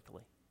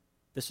perfectly.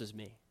 This was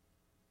me.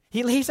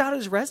 He lays out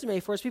his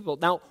resume for his people.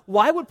 Now,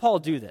 why would Paul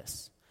do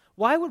this?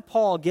 Why would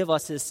Paul give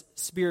us his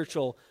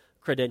spiritual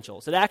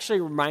credentials? It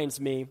actually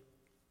reminds me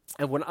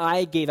of when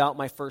I gave out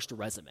my first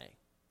resume.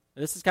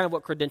 And this is kind of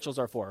what credentials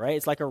are for, right?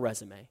 It's like a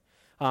resume.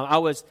 I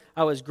was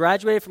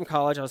graduated from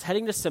college. I was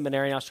heading to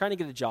seminary, and I was trying to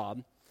get a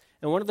job.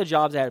 And one of the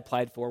jobs I had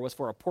applied for was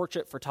for a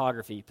portrait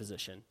photography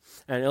position.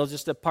 And it was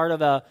just a part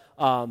of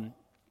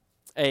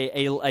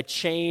a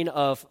chain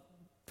of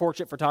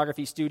portrait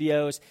photography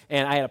studios,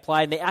 and I had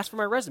applied, and they asked for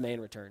my resume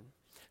in return.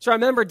 So I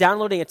remember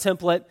downloading a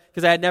template,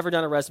 because I had never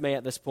done a resume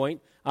at this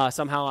point.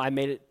 Somehow I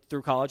made it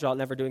through college without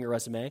never doing a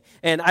resume.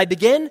 And I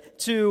began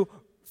to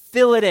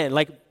fill it in,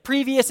 like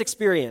previous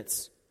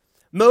experience.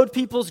 Mowed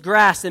people's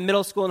grass in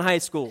middle school and high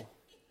school.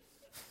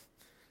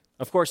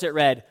 Of course it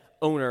read,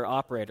 owner,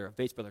 operator of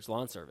Bates Brothers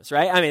Lawn Service,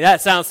 right? I mean,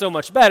 that sounds so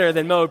much better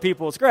than mowed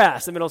people's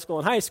grass in middle school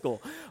and high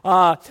school.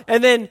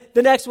 And then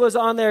the next was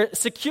on there,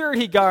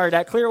 security guard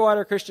at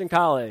Clearwater Christian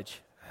College.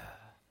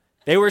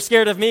 They were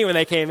scared of me when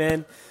they came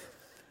in.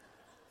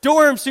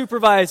 Dorm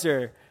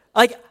supervisor.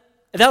 Like,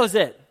 that was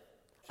it.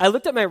 I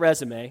looked at my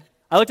resume.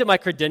 I looked at my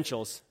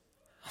credentials.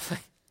 I was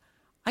like,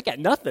 I got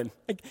nothing.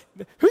 Like,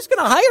 who's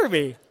going to hire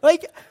me?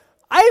 Like,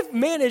 I've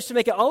managed to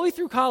make it all the way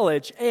through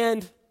college,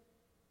 and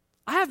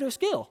I have no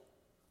skill.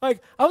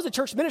 Like, I was a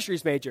church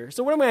ministries major,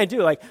 so what am I going to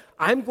do? Like,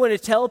 I'm going to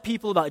tell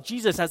people about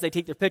Jesus as they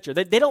take their picture.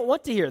 They don't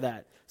want to hear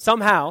that.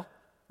 Somehow,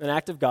 an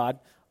act of God,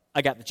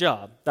 I got the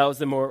job. That was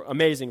the more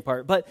amazing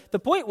part. But the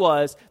point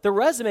was, the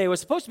resume was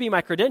supposed to be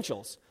my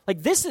credentials.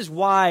 Like, this is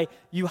why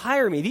you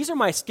hire me. These are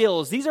my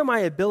skills. These are my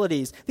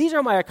abilities. These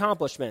are my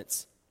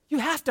accomplishments. You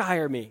have to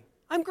hire me.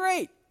 I'm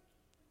great.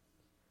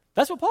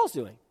 That's what Paul's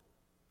doing.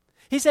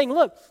 He's saying,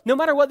 look, no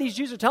matter what these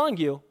Jews are telling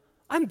you,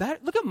 I'm better.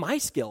 Look at my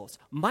skills,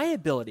 my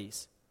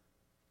abilities.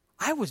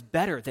 I was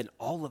better than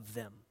all of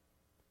them.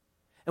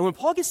 And when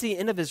Paul gets to the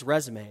end of his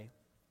resume,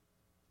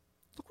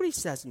 look what he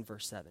says in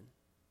verse 7.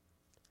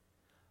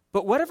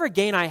 But whatever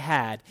gain I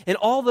had in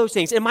all those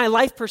things, in my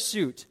life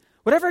pursuit,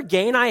 whatever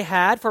gain I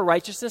had for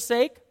righteousness'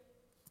 sake,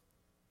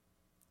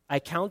 I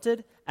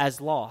counted as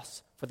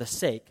loss for the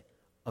sake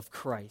of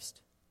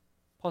Christ.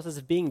 Paul says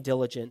if being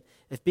diligent,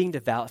 if being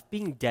devout, if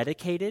being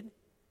dedicated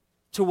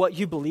to what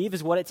you believe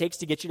is what it takes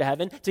to get you to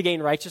heaven, to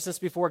gain righteousness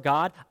before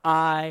God,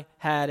 I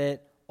had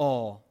it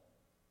all.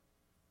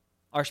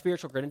 Our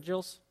spiritual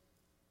credentials,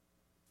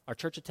 our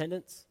church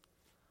attendance,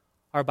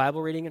 our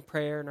Bible reading and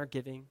prayer and our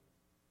giving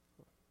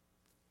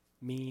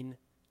mean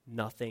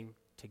nothing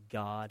to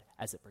God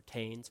as it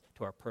pertains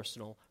to our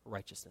personal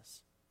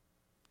righteousness.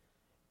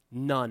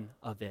 None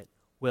of it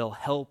will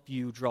help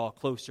you draw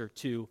closer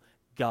to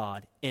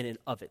God in and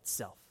of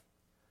itself.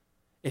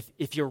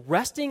 If you're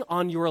resting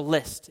on your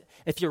list,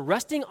 if you're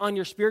resting on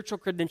your spiritual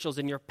credentials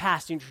and your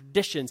past and your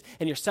traditions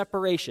and your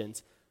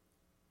separations,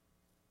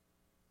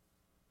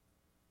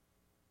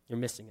 you're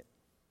missing it.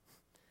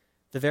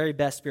 The very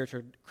best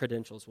spiritual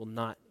credentials will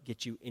not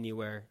get you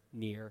anywhere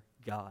near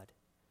God.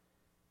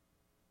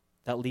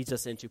 That leads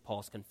us into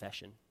Paul's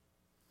confession.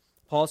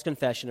 Paul's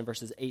confession in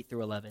verses 8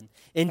 through 11.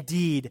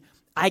 Indeed,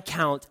 I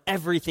count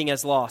everything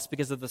as loss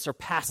because of the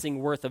surpassing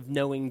worth of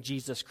knowing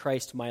Jesus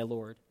Christ my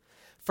Lord.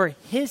 For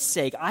his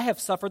sake, I have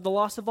suffered the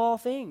loss of all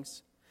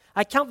things.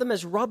 I count them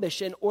as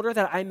rubbish in order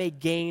that I may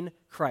gain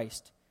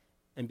Christ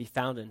and be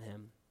found in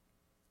him,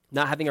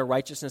 not having a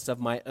righteousness of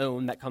my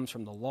own that comes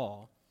from the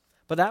law,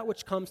 but that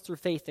which comes through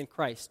faith in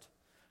Christ,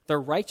 the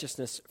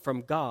righteousness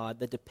from God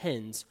that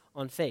depends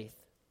on faith,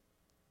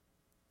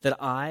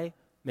 that I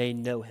may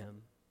know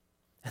him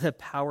and the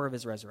power of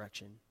his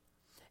resurrection,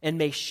 and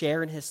may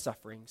share in his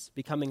sufferings,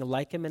 becoming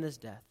like him in his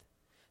death,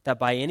 that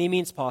by any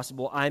means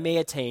possible I may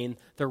attain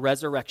the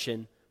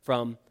resurrection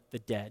from the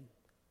dead.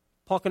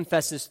 Paul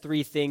confesses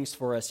three things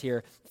for us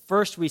here.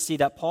 First, we see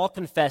that Paul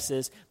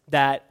confesses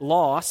that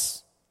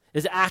loss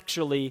is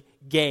actually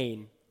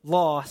gain.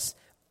 Loss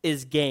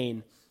is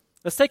gain.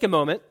 Let's take a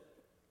moment,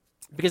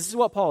 because this is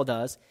what Paul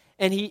does,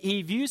 and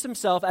he views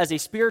himself as a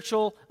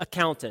spiritual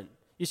accountant.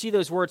 You see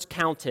those words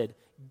counted,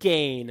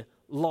 gain,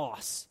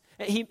 loss.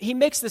 He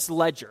makes this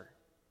ledger,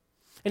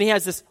 and he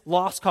has this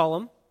loss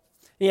column,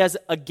 he has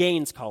a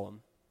gains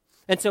column.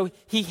 And so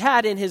he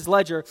had in his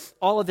ledger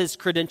all of his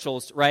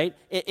credentials, right,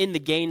 in the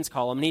gains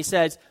column. And he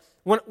says,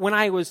 when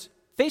I was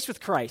faced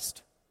with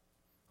Christ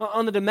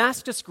on the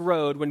Damascus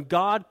Road, when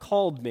God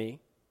called me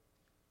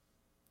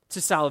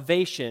to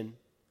salvation,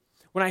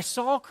 when I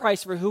saw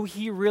Christ for who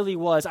he really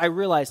was, I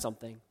realized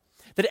something.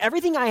 That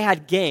everything I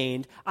had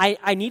gained,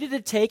 I needed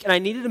to take and I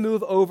needed to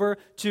move over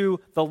to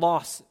the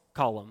loss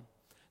column.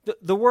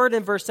 The word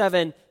in verse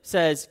 7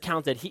 says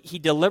counted. He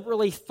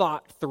deliberately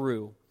thought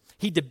through.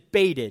 He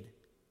debated.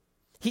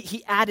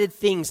 He added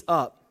things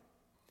up.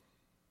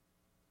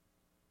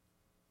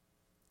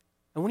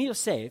 And when he was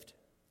saved,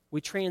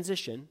 we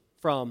transition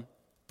from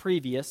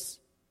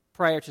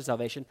prior to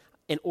salvation.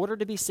 In order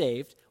to be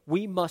saved,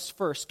 we must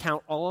first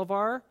count all of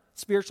our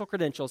spiritual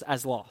credentials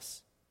as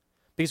loss.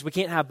 Because we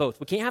can't have both.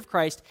 We can't have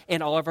Christ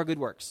and all of our good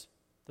works.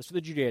 That's what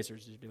the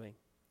Judaizers are doing.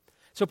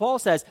 So Paul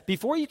says,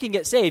 before you can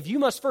get saved, you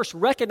must first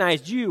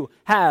recognize you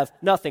have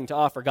nothing to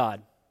offer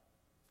God.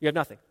 You have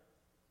nothing.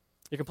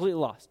 You're completely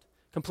lost,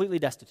 completely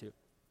destitute.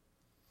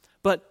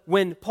 But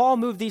when Paul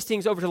moved these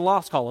things over to the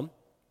loss column,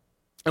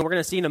 and we're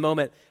going to see in a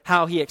moment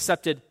how he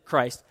accepted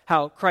Christ,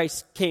 how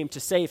Christ came to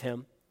save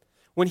him,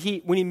 when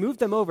he moved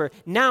them over,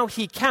 now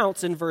he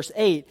counts in verse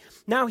 8,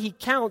 now he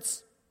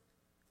counts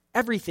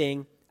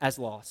everything as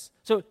loss.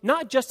 So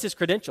not just his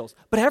credentials,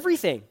 but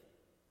everything.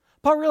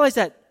 Paul realized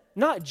that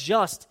not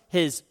just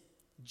his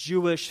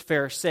Jewish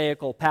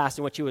Pharisaical past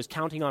in which he was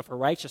counting on for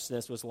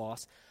righteousness was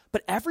lost,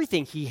 but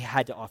everything he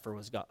had to offer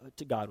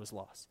to God was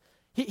lost.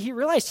 He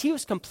realized he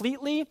was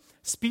completely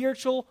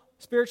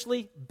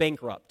spiritually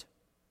bankrupt.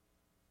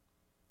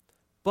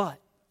 But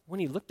when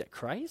he looked at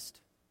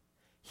Christ,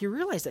 he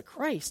realized that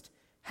Christ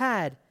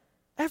had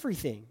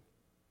everything.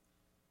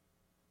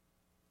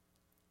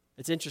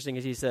 It's interesting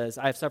as he says,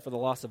 I have suffered the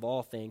loss of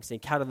all things, and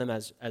he counted them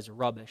as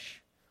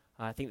rubbish.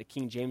 I think the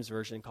King James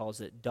Version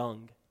calls it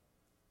dung,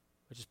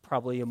 which is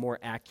probably a more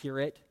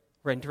accurate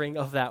rendering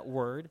of that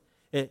word.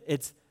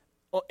 It's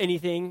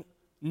anything,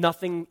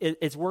 nothing,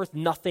 it's worth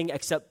nothing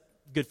except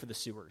good for the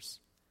sewers.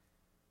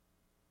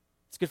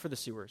 It's good for the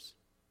sewers.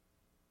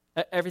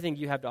 Everything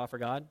you have to offer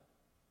God,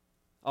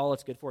 all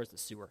it's good for is the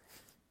sewer.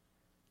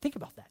 Think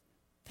about that.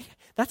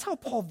 That's how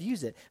Paul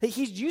views it.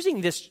 He's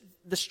using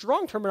the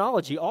strong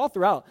terminology all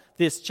throughout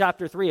this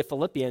chapter 3 of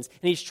Philippians,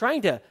 and he's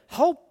trying to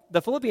help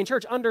the Philippian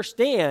church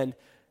understand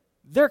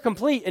their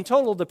complete and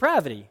total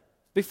depravity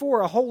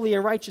before a holy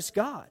and righteous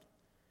God.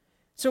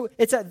 So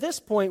it's at this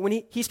point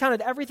when he's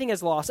counted everything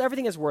as loss,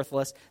 everything as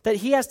worthless, that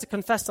he has to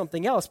confess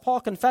something else. Paul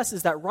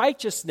confesses that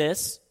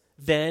righteousness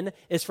then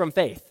is from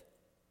faith.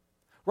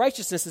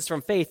 Righteousness is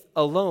from faith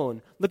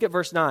alone. Look at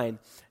verse 9.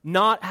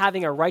 Not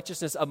having a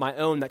righteousness of my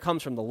own that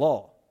comes from the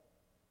law,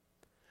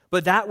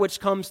 but that which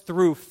comes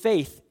through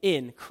faith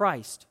in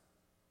Christ.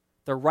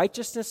 The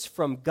righteousness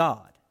from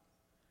God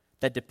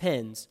that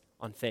depends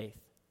on faith.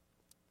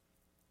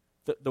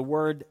 The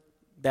word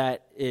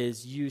that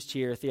is used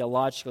here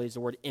theologically is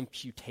the word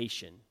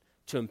imputation,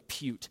 to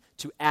impute,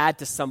 to add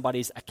to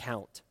somebody's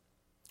account.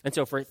 And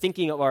so for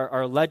thinking of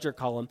our ledger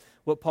column,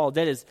 what Paul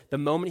did is the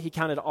moment he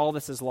counted all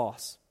this as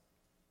loss,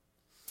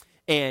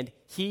 and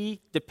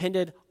he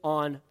depended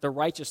on the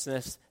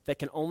righteousness that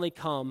can only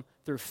come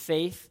through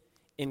faith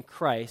in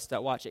Christ,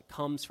 that watch, it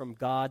comes from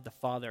God the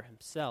Father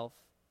himself.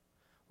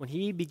 When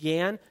he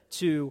began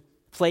to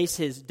place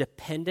his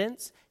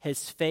dependence,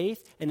 his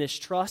faith, and his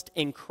trust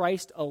in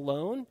Christ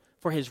alone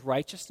for his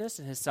righteousness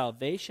and his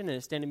salvation and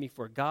his standing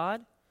before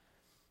God,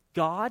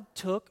 God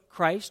took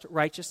Christ's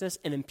righteousness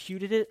and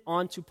imputed it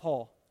onto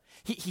Paul.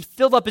 He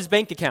filled up his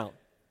bank account.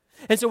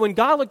 And so when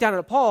God looked down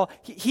at Paul,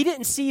 he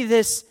didn't see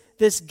this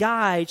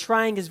guy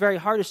trying his very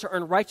hardest to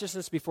earn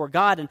righteousness before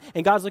God,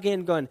 and God's looking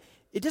and going,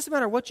 it doesn't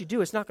matter what you do,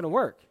 it's not going to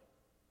work.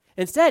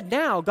 Instead,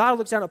 now God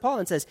looks down at Paul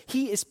and says,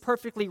 he is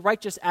perfectly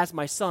righteous as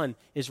my son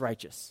is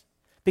righteous.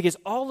 Because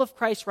all of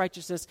Christ's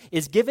righteousness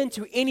is given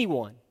to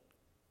anyone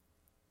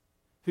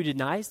who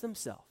denies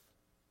themselves,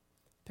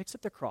 picks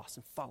up the cross,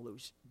 and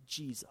follows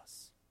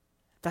Jesus.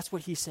 That's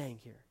what he's saying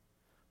here.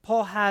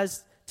 Paul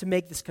has to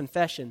make this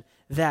confession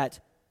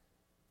that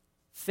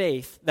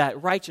faith, that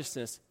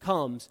righteousness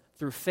comes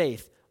through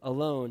faith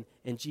alone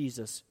in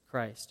Jesus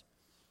Christ.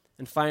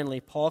 And finally,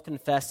 Paul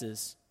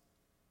confesses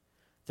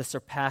the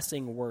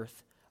surpassing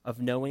worth of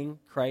knowing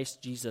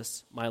Christ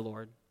Jesus, my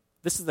Lord.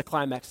 This is the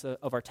climax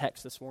of our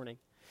text this morning.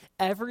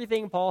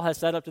 Everything Paul has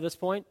said up to this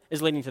point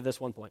is leading to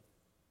this one point.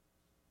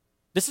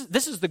 This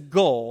is the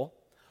goal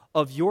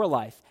of your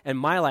life and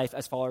my life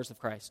as followers of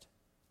Christ.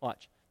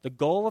 Watch. The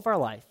goal of our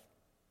life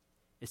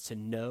is to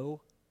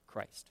know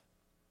Christ.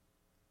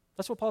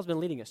 That's what Paul's been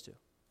leading us to.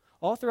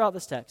 All throughout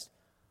this text,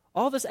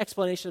 all this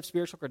explanation of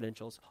spiritual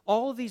credentials,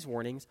 all of these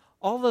warnings,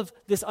 all of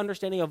this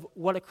understanding of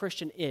what a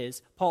Christian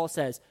is, Paul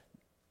says,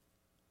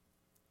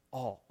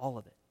 all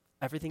of it,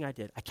 everything I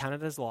did, I count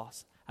it as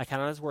loss. I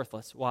count it as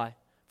worthless. Why?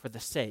 For the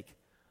sake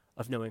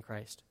of knowing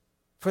Christ.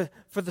 For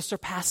the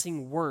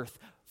surpassing worth,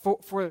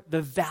 for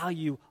the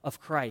value of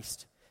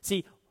Christ.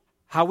 See,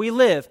 how we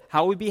live,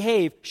 how we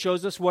behave,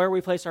 shows us where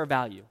we place our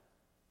value.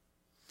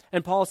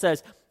 And Paul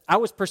says, I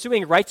was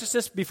pursuing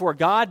righteousness before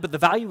God, but the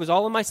value was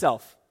all in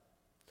myself.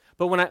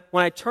 But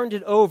when I turned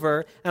it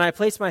over and I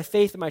placed my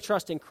faith and my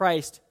trust in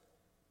Christ,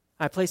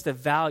 I placed the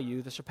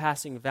value, the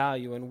surpassing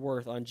value and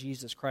worth on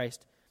Jesus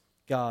Christ.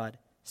 God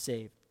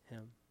saved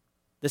him.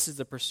 This is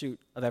the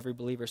pursuit of every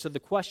believer. So the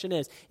question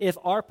is, if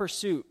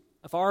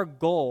our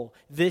goal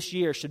this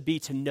year should be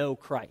to know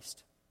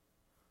Christ,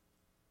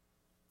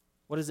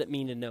 what does it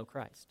mean to know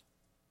Christ?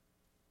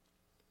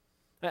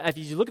 If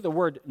you look at the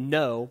word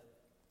know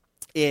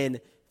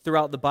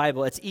throughout the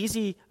Bible, it's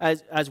easy,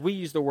 as we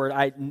use the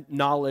word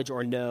knowledge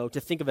or know, to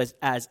think of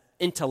as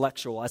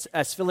intellectual,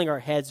 as filling our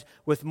heads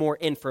with more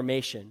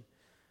information.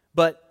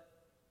 But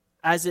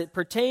as it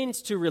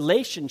pertains to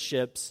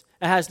relationships,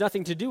 it has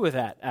nothing to do with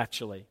that,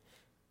 actually.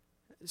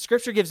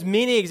 Scripture gives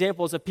many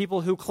examples of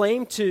people who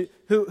claim to,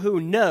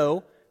 who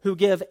know, who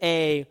give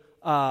an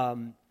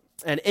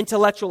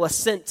intellectual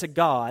assent to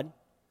God,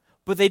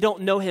 but they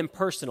don't know him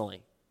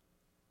personally.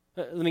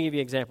 Let me give you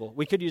an example.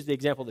 We could use the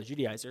example of the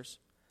Judaizers.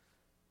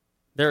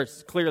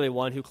 There's clearly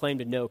one who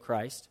claimed to know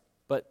Christ,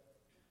 but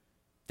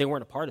they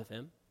weren't a part of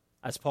him,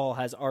 as Paul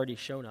has already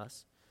shown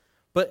us.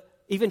 But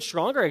even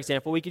stronger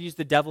example, we could use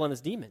the devil and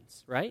his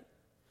demons, right?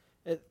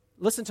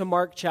 Listen to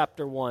Mark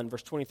chapter 1,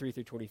 verse 23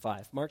 through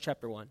 25. Mark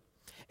chapter 1.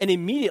 And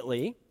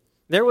immediately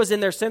there was in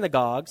their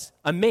synagogues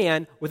a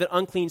man with an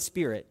unclean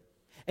spirit,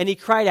 and he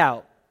cried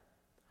out,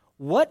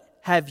 "What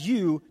have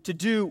you to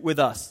do with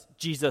us,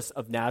 Jesus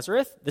of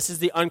Nazareth?" This is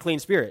the unclean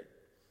spirit.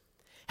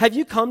 "Have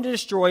you come to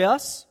destroy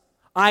us?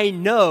 I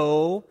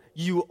know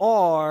you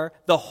are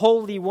the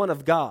Holy One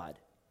of God."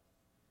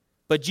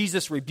 But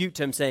Jesus rebuked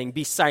him, saying,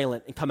 "Be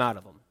silent and come out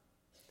of him."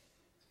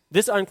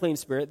 This unclean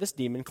spirit, this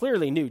demon,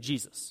 clearly knew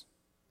Jesus.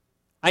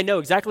 "I know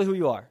exactly who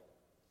you are."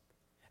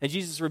 And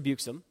Jesus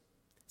rebukes him,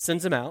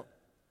 sends him out.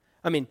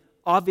 I mean,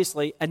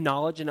 obviously, a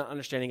knowledge and an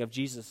understanding of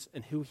Jesus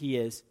and who he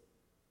is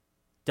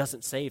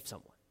doesn't save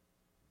someone.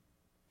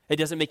 It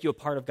doesn't make you a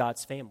part of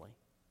God's family.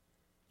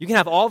 You can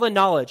have all the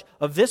knowledge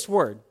of this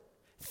word.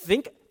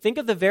 Think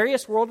of the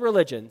various world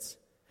religions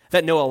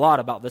that know a lot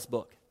about this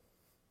book.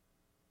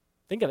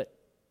 Think of it.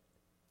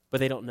 But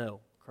they don't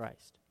know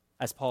Christ,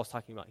 as Paul's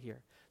talking about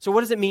here. So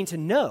what does it mean to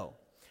know?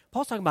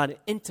 Paul's talking about an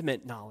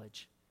intimate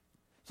knowledge.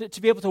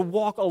 To be able to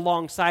walk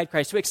alongside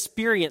Christ, to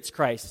experience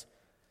Christ,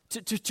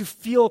 to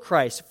feel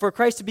Christ, for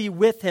Christ to be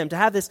with him, to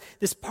have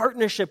this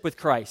partnership with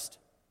Christ.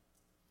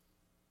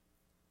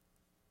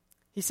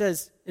 He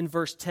says in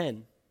verse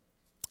 10,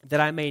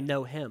 that I may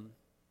know him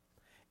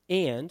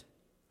and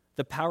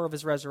the power of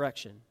his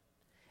resurrection,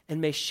 and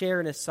may share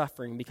in his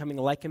suffering, becoming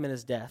like him in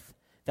his death,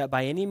 that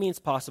by any means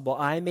possible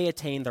I may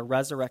attain the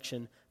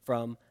resurrection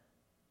from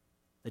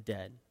the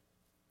dead.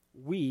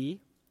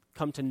 We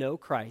come to know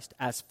Christ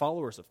as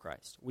followers of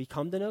Christ. We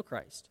come to know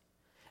Christ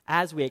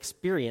as we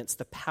experience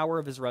the power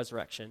of his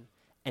resurrection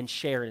and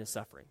share in his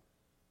suffering.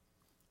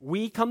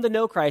 We come to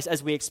know Christ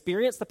as we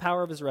experience the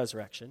power of his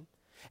resurrection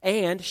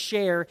and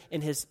share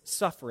in his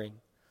suffering.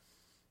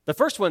 The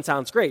first one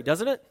sounds great,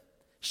 doesn't it?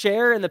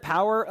 Share in the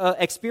power,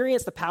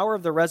 experience the power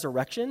of the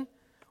resurrection.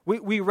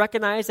 We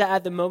recognize that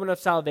at the moment of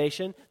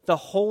salvation, the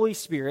Holy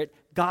Spirit,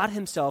 God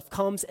himself,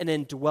 comes and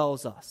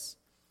indwells us.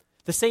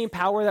 The same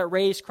power that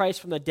raised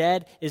Christ from the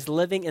dead is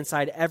living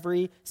inside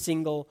every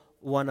single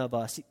one of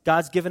us.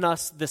 God's given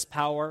us this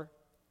power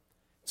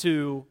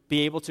to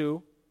be able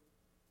to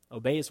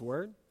obey his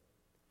word.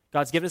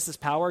 God's given us this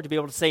power to be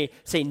able to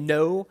say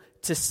no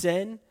to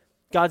sin.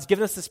 God's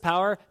given us this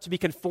power to be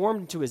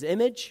conformed to his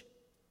image.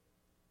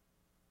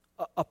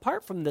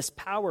 Apart from this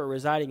power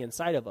residing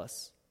inside of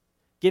us,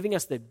 giving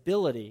us the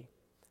ability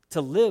to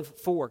live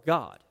for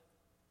God,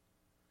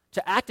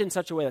 to act in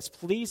such a way that's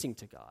pleasing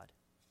to God,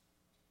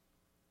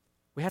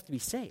 we have to be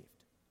saved.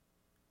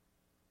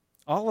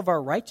 All of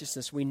our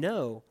righteousness, we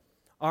know,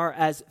 are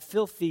as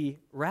filthy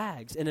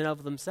rags in and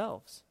of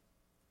themselves.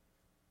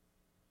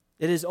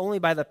 It is only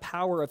by the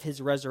power of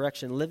his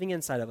resurrection living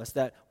inside of us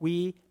that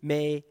we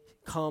may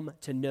come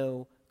to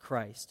know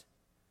Christ.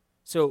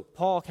 So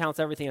Paul counts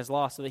everything as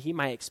lost so that he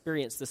might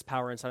experience this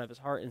power inside of his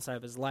heart, inside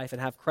of his life,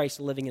 and have Christ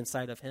living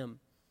inside of him.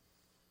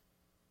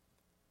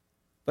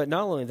 But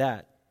not only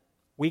that,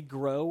 we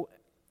grow,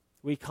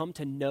 we come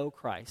to know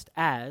Christ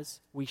as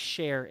we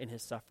share in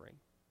his suffering.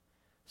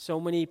 So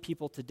many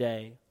people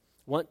today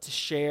want to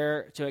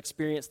share, to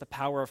experience the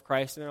power of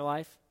Christ in their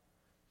life,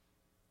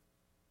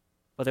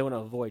 but they want to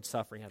avoid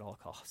suffering at all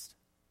costs.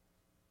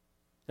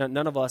 Now,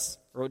 none of us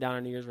wrote down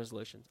a New Year's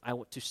resolution, I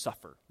want to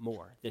suffer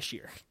more this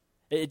year.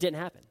 It didn't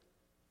happen.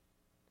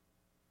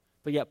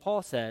 But yet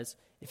Paul says,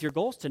 if your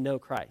goal is to know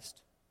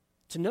Christ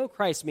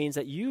means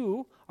that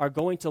you are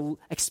going to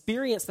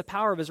experience the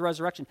power of his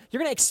resurrection.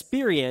 You're going to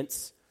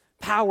experience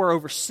power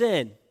over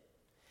sin.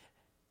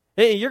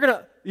 You're going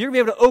to be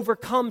able to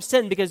overcome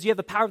sin because you have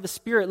the power of the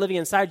Spirit living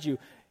inside you.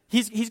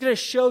 He's going to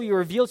show you,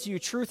 reveal to you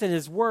truth in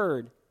his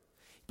word.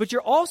 But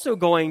you're also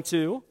going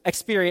to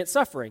experience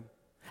suffering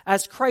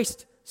as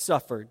Christ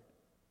suffered.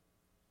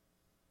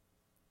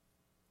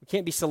 We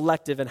can't be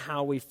selective in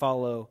how we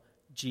follow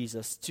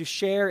Jesus. To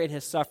share in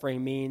his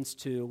suffering means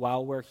to,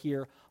 while we're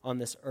here on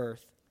this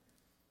earth,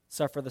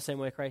 suffer the same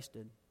way Christ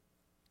did.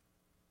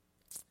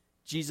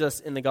 Jesus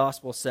in the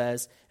gospel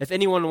says, if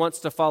anyone wants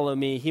to follow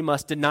me, he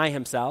must deny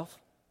himself.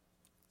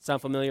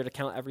 Sound familiar, to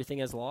count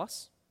everything as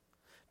loss?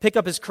 Pick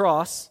up his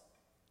cross,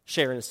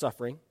 share in his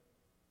suffering,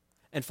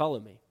 and follow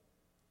me.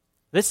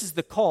 This is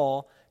the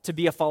call to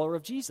be a follower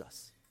of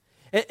Jesus.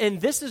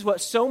 And this is what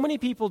so many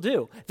people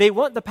do. They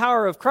want the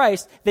power of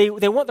Christ. They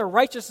want the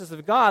righteousness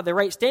of God, the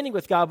right standing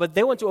with God, but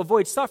they want to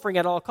avoid suffering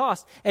at all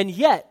costs. And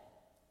yet,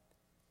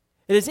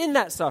 it is in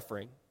that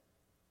suffering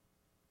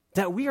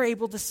that we are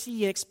able to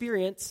see and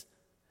experience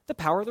the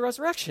power of the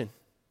resurrection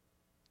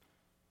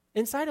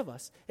inside of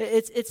us.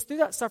 It's through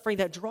that suffering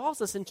that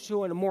draws us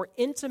into a more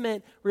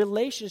intimate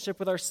relationship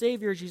with our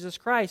Savior, Jesus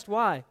Christ.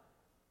 Why?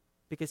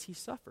 Because he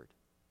suffered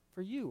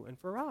for you and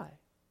for I.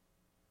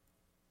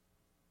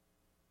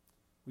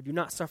 We do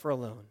not suffer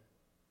alone.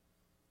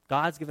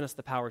 God's given us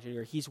the power to do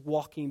it. He's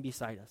walking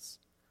beside us.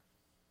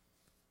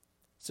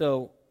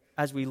 So,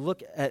 as we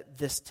look at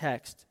this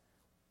text,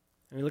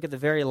 and we look at the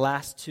very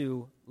last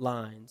two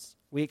lines,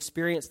 we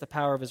experience the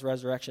power of his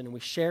resurrection, and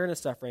we share in his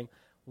suffering.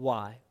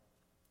 Why?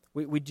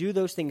 We do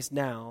those things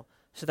now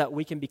so that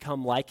we can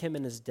become like him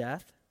in his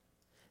death,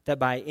 that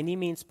by any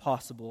means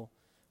possible,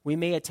 we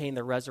may attain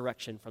the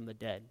resurrection from the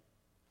dead.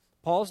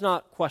 Paul's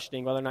not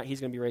questioning whether or not he's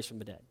going to be raised from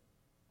the dead.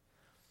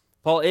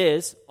 Paul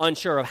is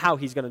unsure of how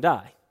he's going to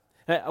die.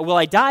 Will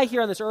I die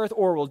here on this earth,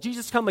 or will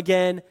Jesus come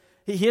again?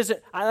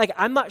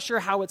 I'm not sure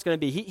how it's going to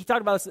be. He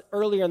talked about this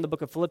earlier in the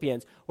book of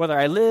Philippians. Whether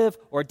I live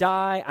or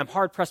die, I'm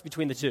hard-pressed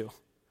between the two.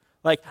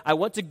 I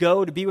want to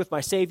go to be with my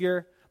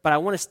Savior, but I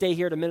want to stay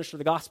here to minister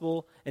the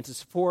gospel and to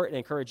support and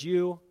encourage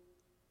you.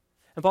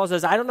 And Paul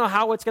says, I don't know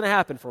how it's going to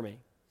happen for me.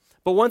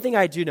 But one thing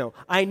I do know,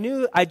 I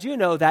do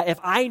know that if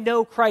I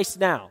know Christ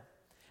now,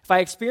 if I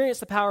experience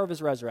the power of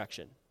his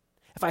resurrection,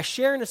 if I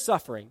share in his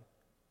suffering,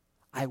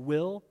 I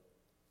will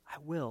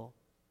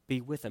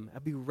be with him.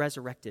 I'll be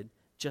resurrected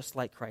just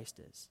like Christ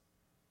is.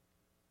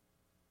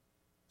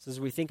 So as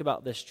we think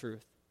about this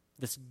truth,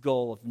 this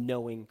goal of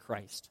knowing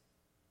Christ,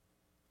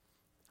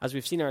 as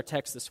we've seen in our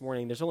text this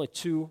morning, there's only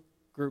two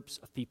groups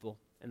of people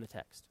in the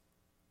text.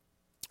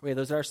 We have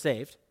those that are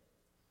saved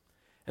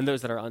and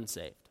those that are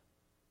unsaved.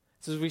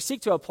 So as we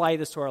seek to apply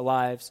this to our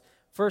lives,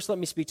 first let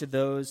me speak to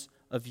those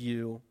of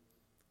you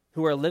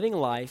who are living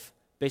life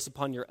based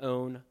upon your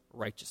own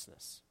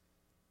righteousness.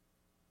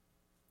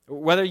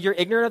 Whether you're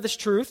ignorant of this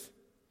truth,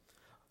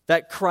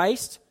 that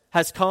Christ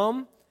has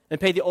come and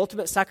paid the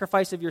ultimate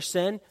sacrifice of your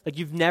sin, like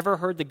you've never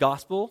heard the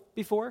gospel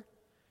before,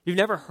 you've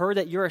never heard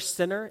that you're a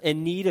sinner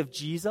in need of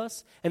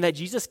Jesus, and that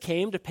Jesus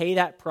came to pay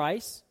that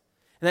price,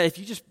 and that if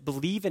you just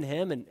believe in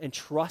him and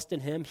trust in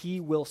him, he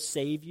will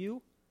save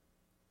you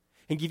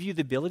and give you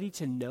the ability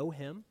to know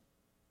him.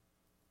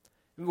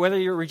 Whether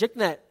you're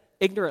rejecting that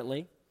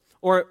ignorantly,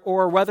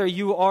 or whether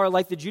you are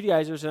like the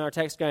Judaizers in our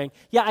text going,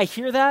 yeah, I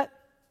hear that,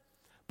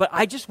 but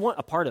I just want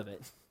a part of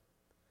it.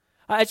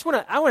 I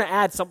want to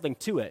add something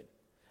to it.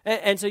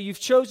 And so you've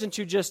chosen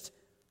to just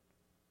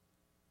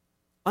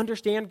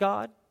understand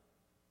God,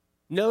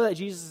 know that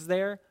Jesus is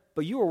there,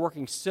 but you are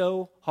working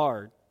so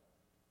hard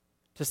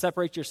to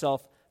separate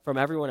yourself from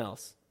everyone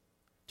else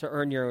to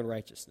earn your own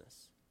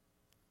righteousness.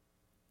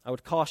 I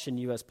would caution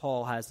you, as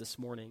Paul has this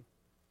morning.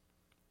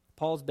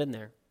 Paul's been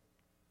there.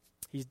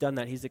 He's done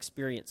that. He's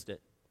experienced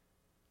it.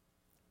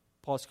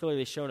 Paul's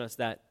clearly shown us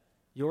that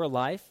your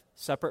life,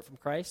 separate from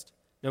Christ,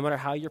 no matter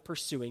how you're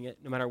pursuing it,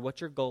 no matter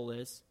what your goal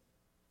is,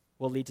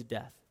 will lead to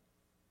death,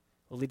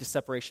 will lead to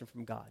separation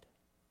from God.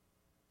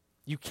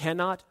 You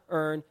cannot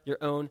earn your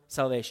own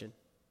salvation,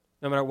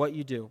 no matter what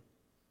you do.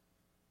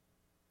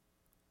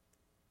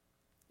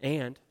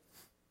 And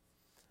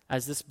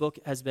as this book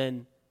has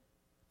been,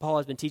 Paul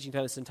has been teaching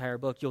throughout this entire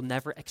book, you'll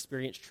never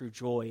experience true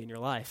joy in your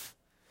life,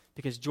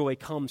 because joy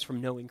comes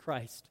from knowing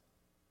Christ.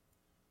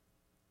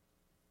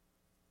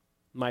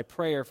 My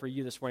prayer for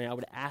you this morning, I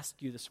would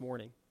ask you this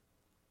morning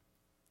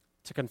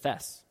to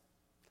confess.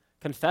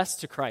 Confess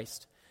to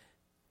Christ.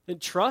 And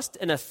trust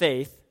in a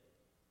faith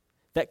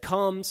that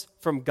comes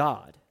from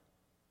God,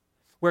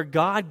 where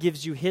God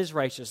gives you his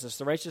righteousness,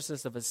 the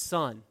righteousness of his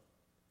Son,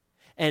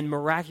 and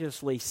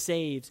miraculously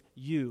saves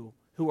you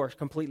who are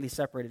completely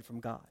separated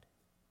from God.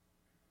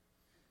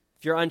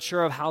 If you're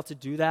unsure of how to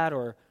do that,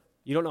 or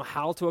you don't know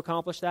how to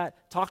accomplish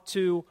that, talk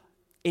to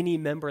any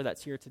member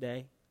that's here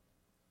today.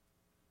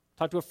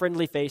 Talk to a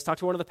friendly face. Talk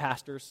to one of the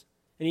pastors.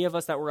 Any of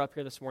us that were up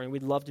here this morning,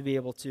 we'd love to be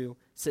able to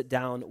sit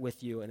down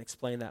with you and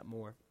explain that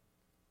more.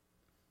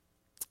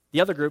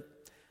 The other group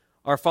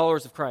are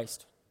followers of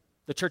Christ,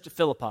 the church at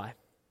Philippi.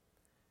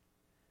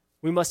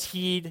 We must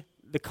heed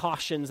the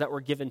cautions that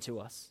were given to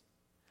us.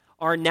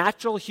 Our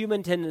natural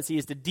human tendency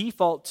is to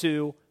default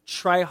to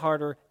try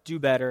harder, do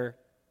better,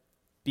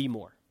 be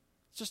more.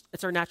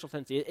 It's our natural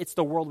tendency. It's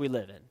the world we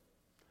live in.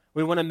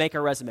 We want to make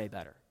our resume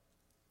better.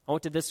 I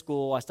went to this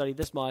school, I studied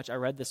this much, I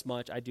read this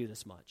much, I do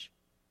this much.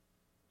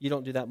 You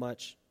don't do that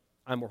much,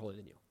 I'm more holy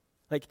than you.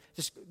 Like,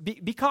 just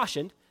be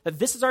cautioned that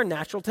this is our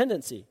natural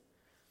tendency.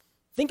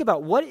 Think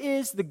about, what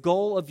is the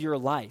goal of your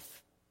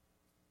life?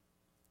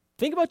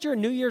 Think about your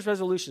New Year's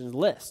resolutions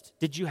list.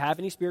 Did you have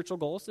any spiritual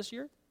goals this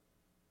year?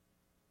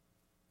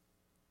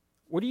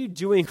 What are you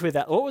doing with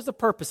that? What was the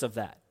purpose of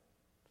that?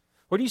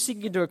 What are you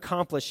seeking to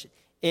accomplish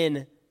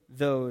in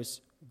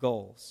those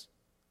goals?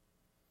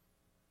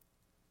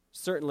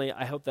 Certainly,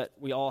 I hope that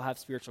we all have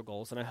spiritual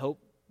goals, and I hope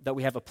that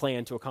we have a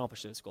plan to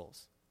accomplish those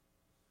goals.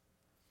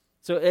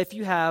 So if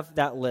you have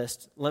that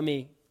list, let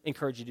me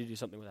encourage you to do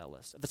something with that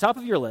list. At the top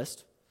of your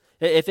list,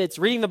 if it's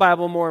reading the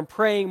Bible more and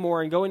praying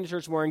more and going to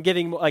church more and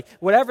giving more, like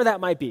whatever that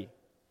might be,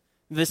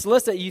 this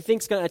list that you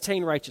think is going to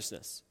attain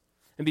righteousness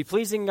and be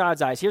pleasing in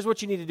God's eyes, here's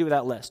what you need to do with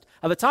that list.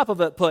 At the top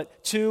of it,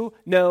 put to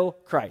know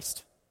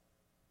Christ.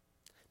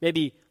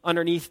 Maybe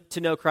underneath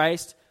to know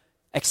Christ,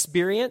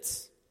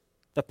 experience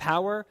the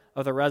power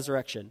of the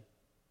resurrection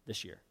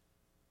this year.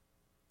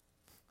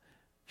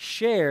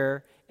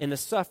 Share in the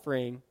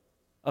suffering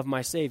of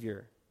my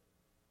Savior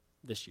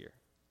this year.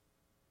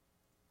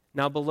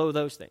 Now, below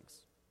those things,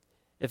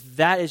 if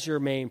that is your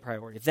main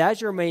priority, if that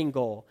is your main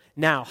goal,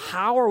 now,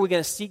 how are we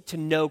going to seek to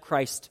know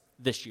Christ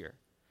this year?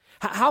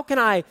 How can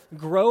I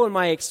grow in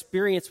my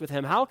experience with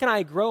him? How can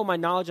I grow my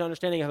knowledge and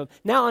understanding of him?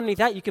 Now, underneath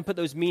that, you can put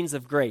those means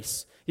of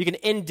grace. You can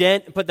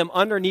indent and put them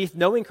underneath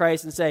knowing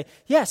Christ and say,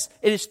 yes,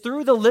 it is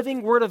through the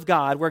living word of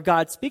God where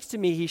God speaks to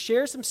me, he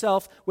shares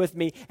himself with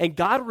me, and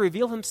God will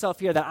reveal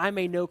himself here that I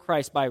may know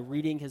Christ by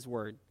reading his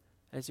word.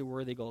 That is a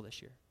worthy goal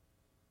this year.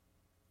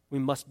 We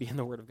must be in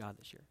the word of God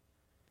this year.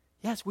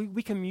 Yes,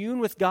 we commune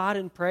with God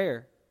in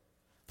prayer.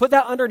 Put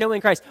that under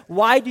knowing Christ.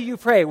 Why do you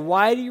pray?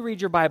 Why do you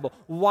read your Bible?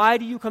 Why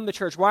do you come to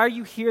church? Why are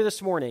you here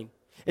this morning?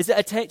 Is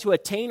it to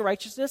attain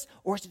righteousness,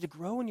 or is it to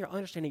grow in your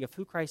understanding of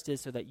who Christ is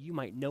so that you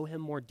might know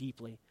him more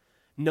deeply,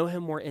 know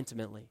him more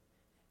intimately,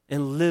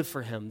 and live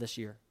for him this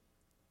year?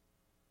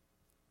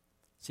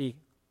 See,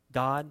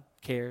 God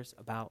cares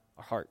about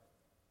our heart.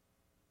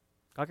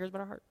 God cares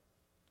about our heart.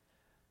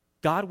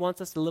 God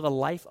wants us to live a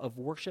life of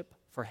worship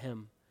for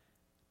him,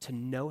 to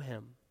know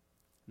him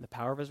and the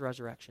power of his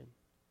resurrection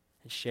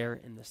and share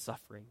in the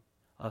suffering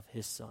of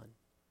his Son,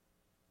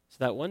 so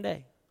that one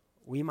day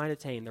we might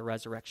attain the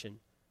resurrection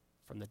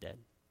from the dead.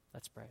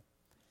 Let's pray.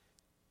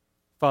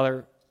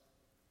 Father,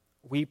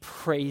 we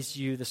praise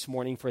you this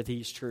morning for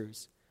these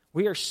truths.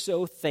 We are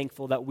so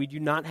thankful that we do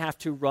not have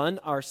to run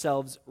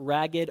ourselves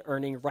ragged,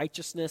 earning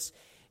righteousness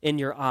in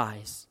your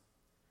eyes.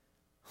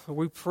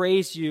 We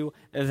praise you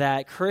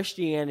that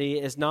Christianity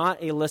is not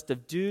a list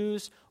of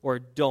do's or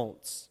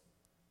don'ts.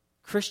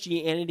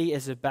 Christianity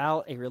is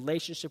about a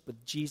relationship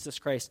with Jesus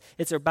Christ.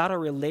 It's about a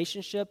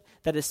relationship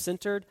that is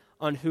centered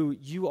on who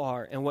you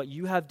are and what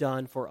you have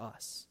done for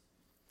us.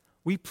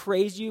 We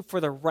praise you for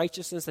the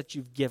righteousness that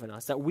you've given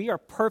us, that we are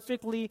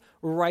perfectly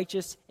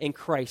righteous in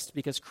Christ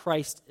because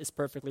Christ is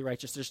perfectly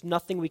righteous. There's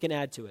nothing we can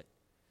add to it.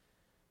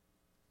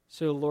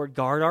 So, Lord,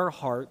 guard our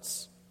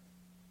hearts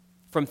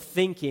from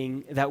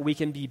thinking that we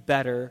can be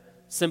better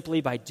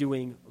simply by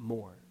doing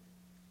more.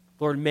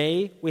 Lord,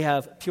 may we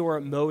have pure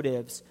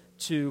motives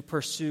to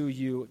pursue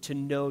you, to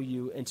know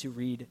you, and to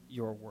read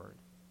your word.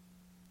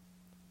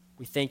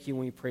 We thank you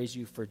and we praise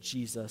you for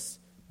Jesus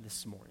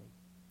this morning.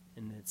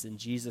 And it's in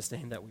Jesus'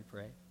 name that we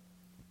pray.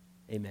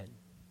 Amen.